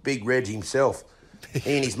Regan, Big Reg himself.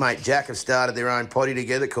 He and his mate Jack have started their own potty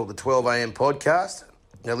together called the 12am Podcast.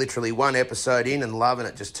 They're literally one episode in and loving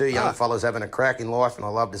it. Just two young fellas having a crack in life, and I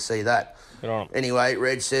love to see that. Anyway,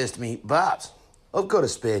 Reg says to me, Barbs, I've got a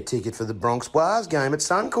spare ticket for the Bronx Bars game at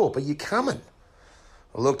Suncorp. Are you coming?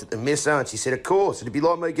 I looked at the missus and she said, of course. It'd be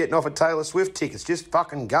like me getting off a Taylor Swift tickets. Just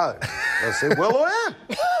fucking go. I said, well, I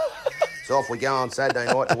am. So off we go on Saturday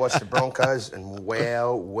night to watch the Broncos, and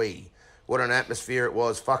wowee. What an atmosphere it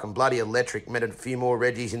was. Fucking bloody electric. Met a few more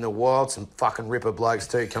Reggies in the wild. Some fucking ripper blokes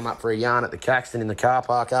too. Come up for a yarn at the Caxton in the car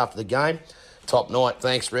park after the game. Top night.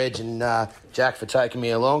 Thanks, Reg and Jack, for taking me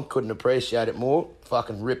along. Couldn't appreciate it more.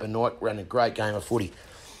 Fucking ripper night. Ran a great game of footy.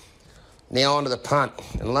 Now on to the punt.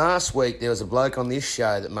 And last week there was a bloke on this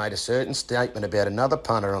show that made a certain statement about another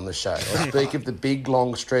punter on the show. I speak of the big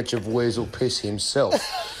long stretch of weasel piss himself,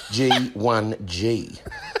 G1G.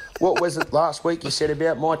 What was it last week you said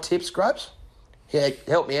about my tips, Grapes? Yeah,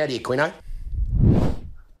 help me out here, Quino.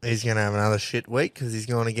 He's going to have another shit week because he's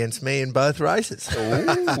gone against me in both races.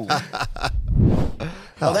 Oh,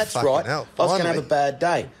 that's right. Hell, I was going to have a bad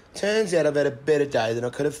day. Turns out I've had a better day than I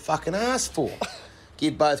could have fucking asked for.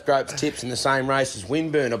 Give both Gropes tips in the same race as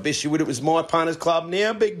Winburn. I bet you would it was my punters club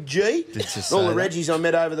now, Big G. All the Reggies I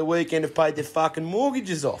met over the weekend have paid their fucking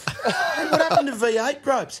mortgages off. And what happened to V8,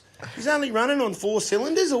 Gropes? He's only running on 4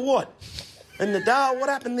 cylinders or what? And Nadal, what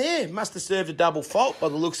happened there? Must have served a double fault by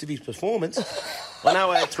the looks of his performance. I know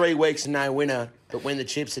I had 3 weeks and no winner, but when the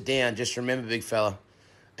chips are down, just remember, big fella,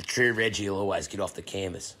 a true Reggie will always get off the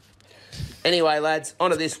canvas. Anyway, lads, on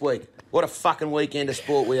to this week. What a fucking weekend of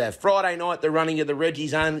sport we have. Friday night, the running of the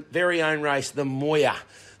Reggie's very own race, the Moya.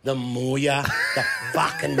 The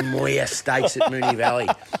fucking Moya Stakes at Moonee Valley.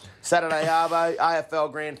 Saturday, Arvo,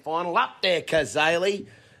 AFL Grand Final, up there, Kazali.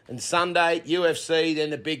 And Sunday, UFC, then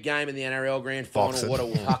the big game in the NRL Grand Final. Boxing. What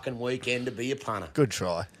a fucking weekend to be a punter. Good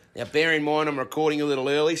try. Now, bear in mind, I'm recording a little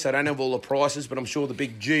early, so I don't have all the prices, but I'm sure the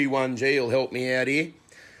big G1G will help me out here.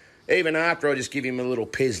 Even after I just give him a little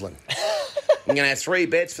pizzling. I'm going to have 3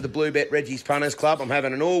 bets for the Blue Bet Reggie's Punters Club. I'm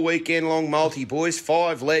having an all-weekend long multi, boys.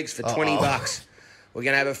 5 legs for $20. We're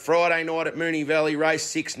going to have a Friday night at Moonee Valley, race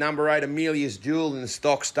 6, number 8, Amelia's Jewel in the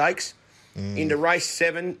Stock Stakes. Into race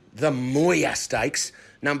 7, the Moya Stakes,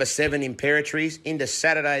 number 7, Imperatrice. Into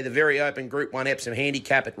Saturday, the very open Group 1 Epsom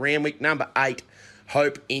Handicap at Randwick, number 8,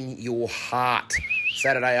 Hope in Your Heart.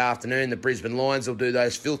 Saturday afternoon, the Brisbane Lions will do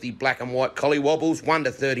those filthy black and white collie wobbles, 1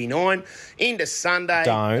 to 39. Into Sunday,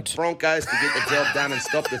 the Broncos to get the job done and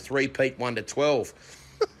stop the three-peat, 1 to 12.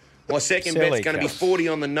 My second bet's going to be 40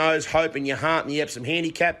 on the nose, Hope in Your Heart in the Epsom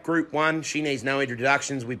Handicap. Group 1, she needs no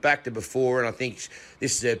introductions. We've backed her before, and I think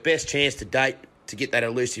this is her best chance to date to get that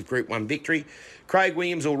elusive Group 1 victory. Craig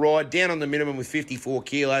Williams will ride down on the minimum with 54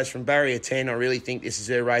 kilos from barrier 10. I really think this is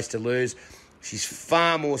her race to lose. She's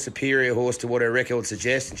far more superior horse to what her record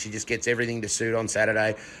suggests, and she just gets everything to suit on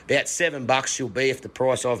Saturday. About $7 she'll be if the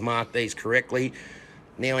price I've marked these correctly.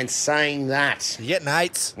 Now, in saying that, you're getting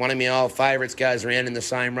 8s. One of my old favourites goes around in the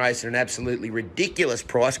same race at an absolutely ridiculous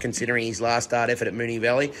price considering his last start effort at Moonee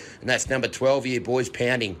Valley, and that's number 12 here, boys,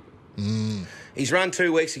 Pounding. His run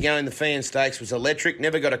 2 weeks ago in the Fan Stakes was electric,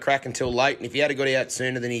 never got a crack until late, and if he had got out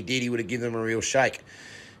sooner than he did, he would have given them a real shake.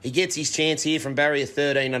 He gets his chance here from barrier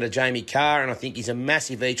 13 under Jamie Carr, and I think he's a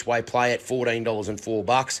massive each-way play at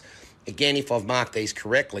 $14.04. Again, if I've marked these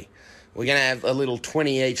correctly. We're going to have a little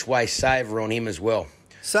 20 each-way saver on him as well.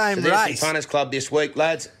 Same so there's race. the Punters Club this week,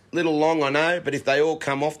 lads. Little long, I know, but if they all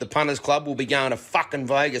come off, the Punters Club will be going to fucking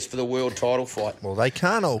Vegas for the world title fight. Well, they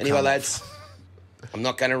can't all anyway, come lads, I'm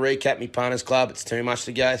not going to recap me Punters Club. It's too much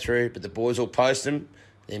to go through, but the boys will post them.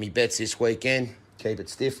 They're me bets this weekend. Keep it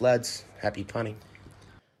stiff, lads. Happy punting.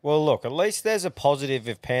 Well, look, at least there's a positive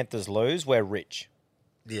if Panthers lose. We're rich.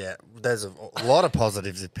 Yeah, there's a lot of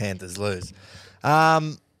positives if Panthers lose.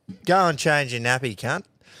 Go and change your nappy, cunt.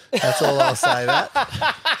 That's all I'll say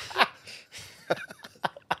that.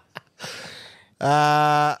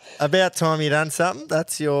 About time you done something.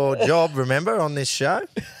 That's your job, remember, on this show.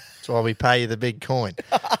 That's why we pay you the big coin.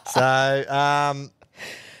 So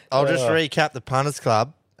I'll just recap the Punters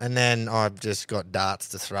Club, and then I've just got darts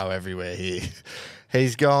to throw everywhere here.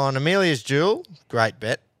 He's gone Amelia's Jewel, great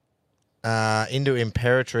bet, into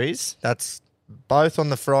Imperatrice. That's both on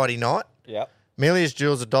the Friday night. Yep. Amelia's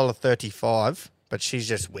Jewel's $1.35, but she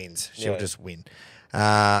just wins. She'll just win.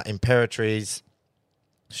 Imperatrice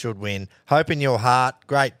should win. Hope in Your Heart,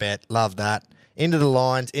 great bet, love that. Into the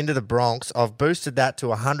Lions, into the Bronx. I've boosted that to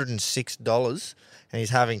 $106, and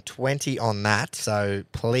he's having 20 on that, so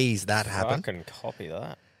please that happen. Fucking copy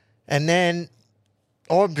that. And then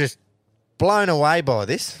I'm just blown away by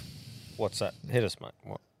this. What's that? Hit us, mate.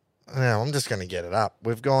 What? No, I'm just going to get it up.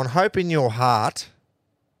 We've gone Hope in Your Heart.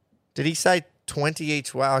 Did he say 20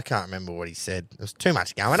 each way? I can't remember what he said. There's too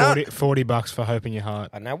much going on. $40 for Hope in Your Heart.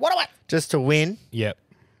 I know. What do I? Just to win. Yep.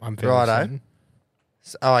 I'm feeling Righto. certain.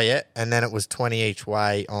 Oh, yeah. And then it was 20 each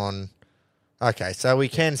way on... Okay, so we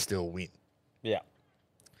can still win. Yeah.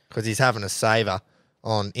 Because he's having a saver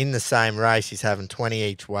on... In the same race, he's having 20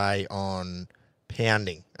 each way on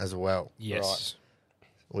pounding as well. Yes.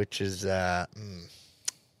 Right. Which is... Oh,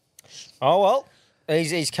 well.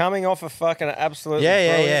 He's coming off a fucking absolutely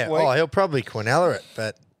Yeah. brilliant week. Oh, he'll probably Quinella it,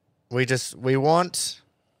 but we want...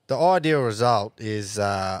 The ideal result is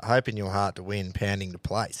Hope in Your Heart to win, pounding to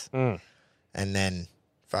place. And then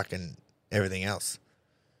fucking everything else.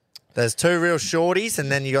 There's 2 real shorties,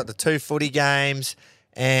 and then you got the 2 footy games,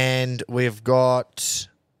 and we've got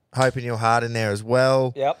Hope in Your Heart in there as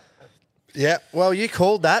well. Yep. Yeah, well, you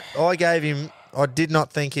called that. I did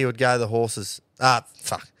not think he would go the horses.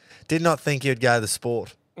 Did not think he would go the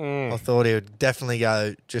sport. I thought he would definitely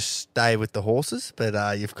just stay with the horses,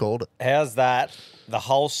 but you've called it. How's that? The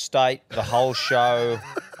whole state, the whole show,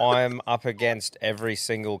 I'm up against every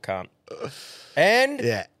single cunt. And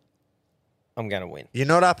Yeah. I'm going to win. You're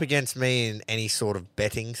not up against me in any sort of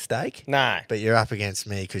betting stake. No. But you're up against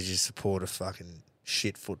me because you support a fucking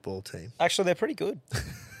shit football team. Actually, they're pretty good.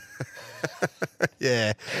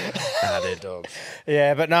 Yeah. They're dogs.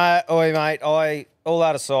 Yeah, but no, mate, all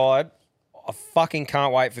that aside, I fucking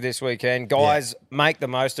can't wait for this weekend. Guys, make the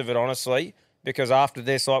most of it, honestly, because after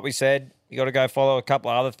this, like we said, you got to go follow a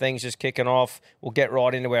couple of other things just kicking off. We'll get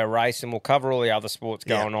right into our race and we'll cover all the other sports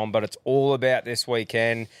going on, but it's all about this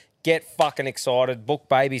weekend. Get fucking excited, book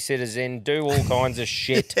babysitters in, do all kinds of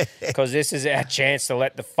shit, because this is our chance to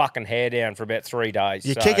let the fucking hair down for about 3 days.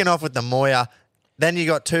 You're kicking off with the Moya. Then you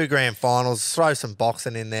got 2 grand finals. Throw some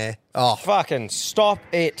boxing in there. Oh, fucking stop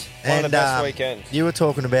it. One of the best weekends. You were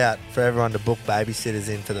talking about for everyone to book babysitters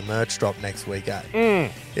in for the merch drop next week, eh?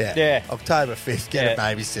 Yeah. October 5th, get a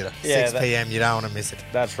babysitter. 6 p.m, you don't want to miss it.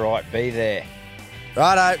 That's right. Be there.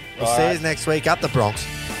 Righto. We'll see you next week. Up the Bronx.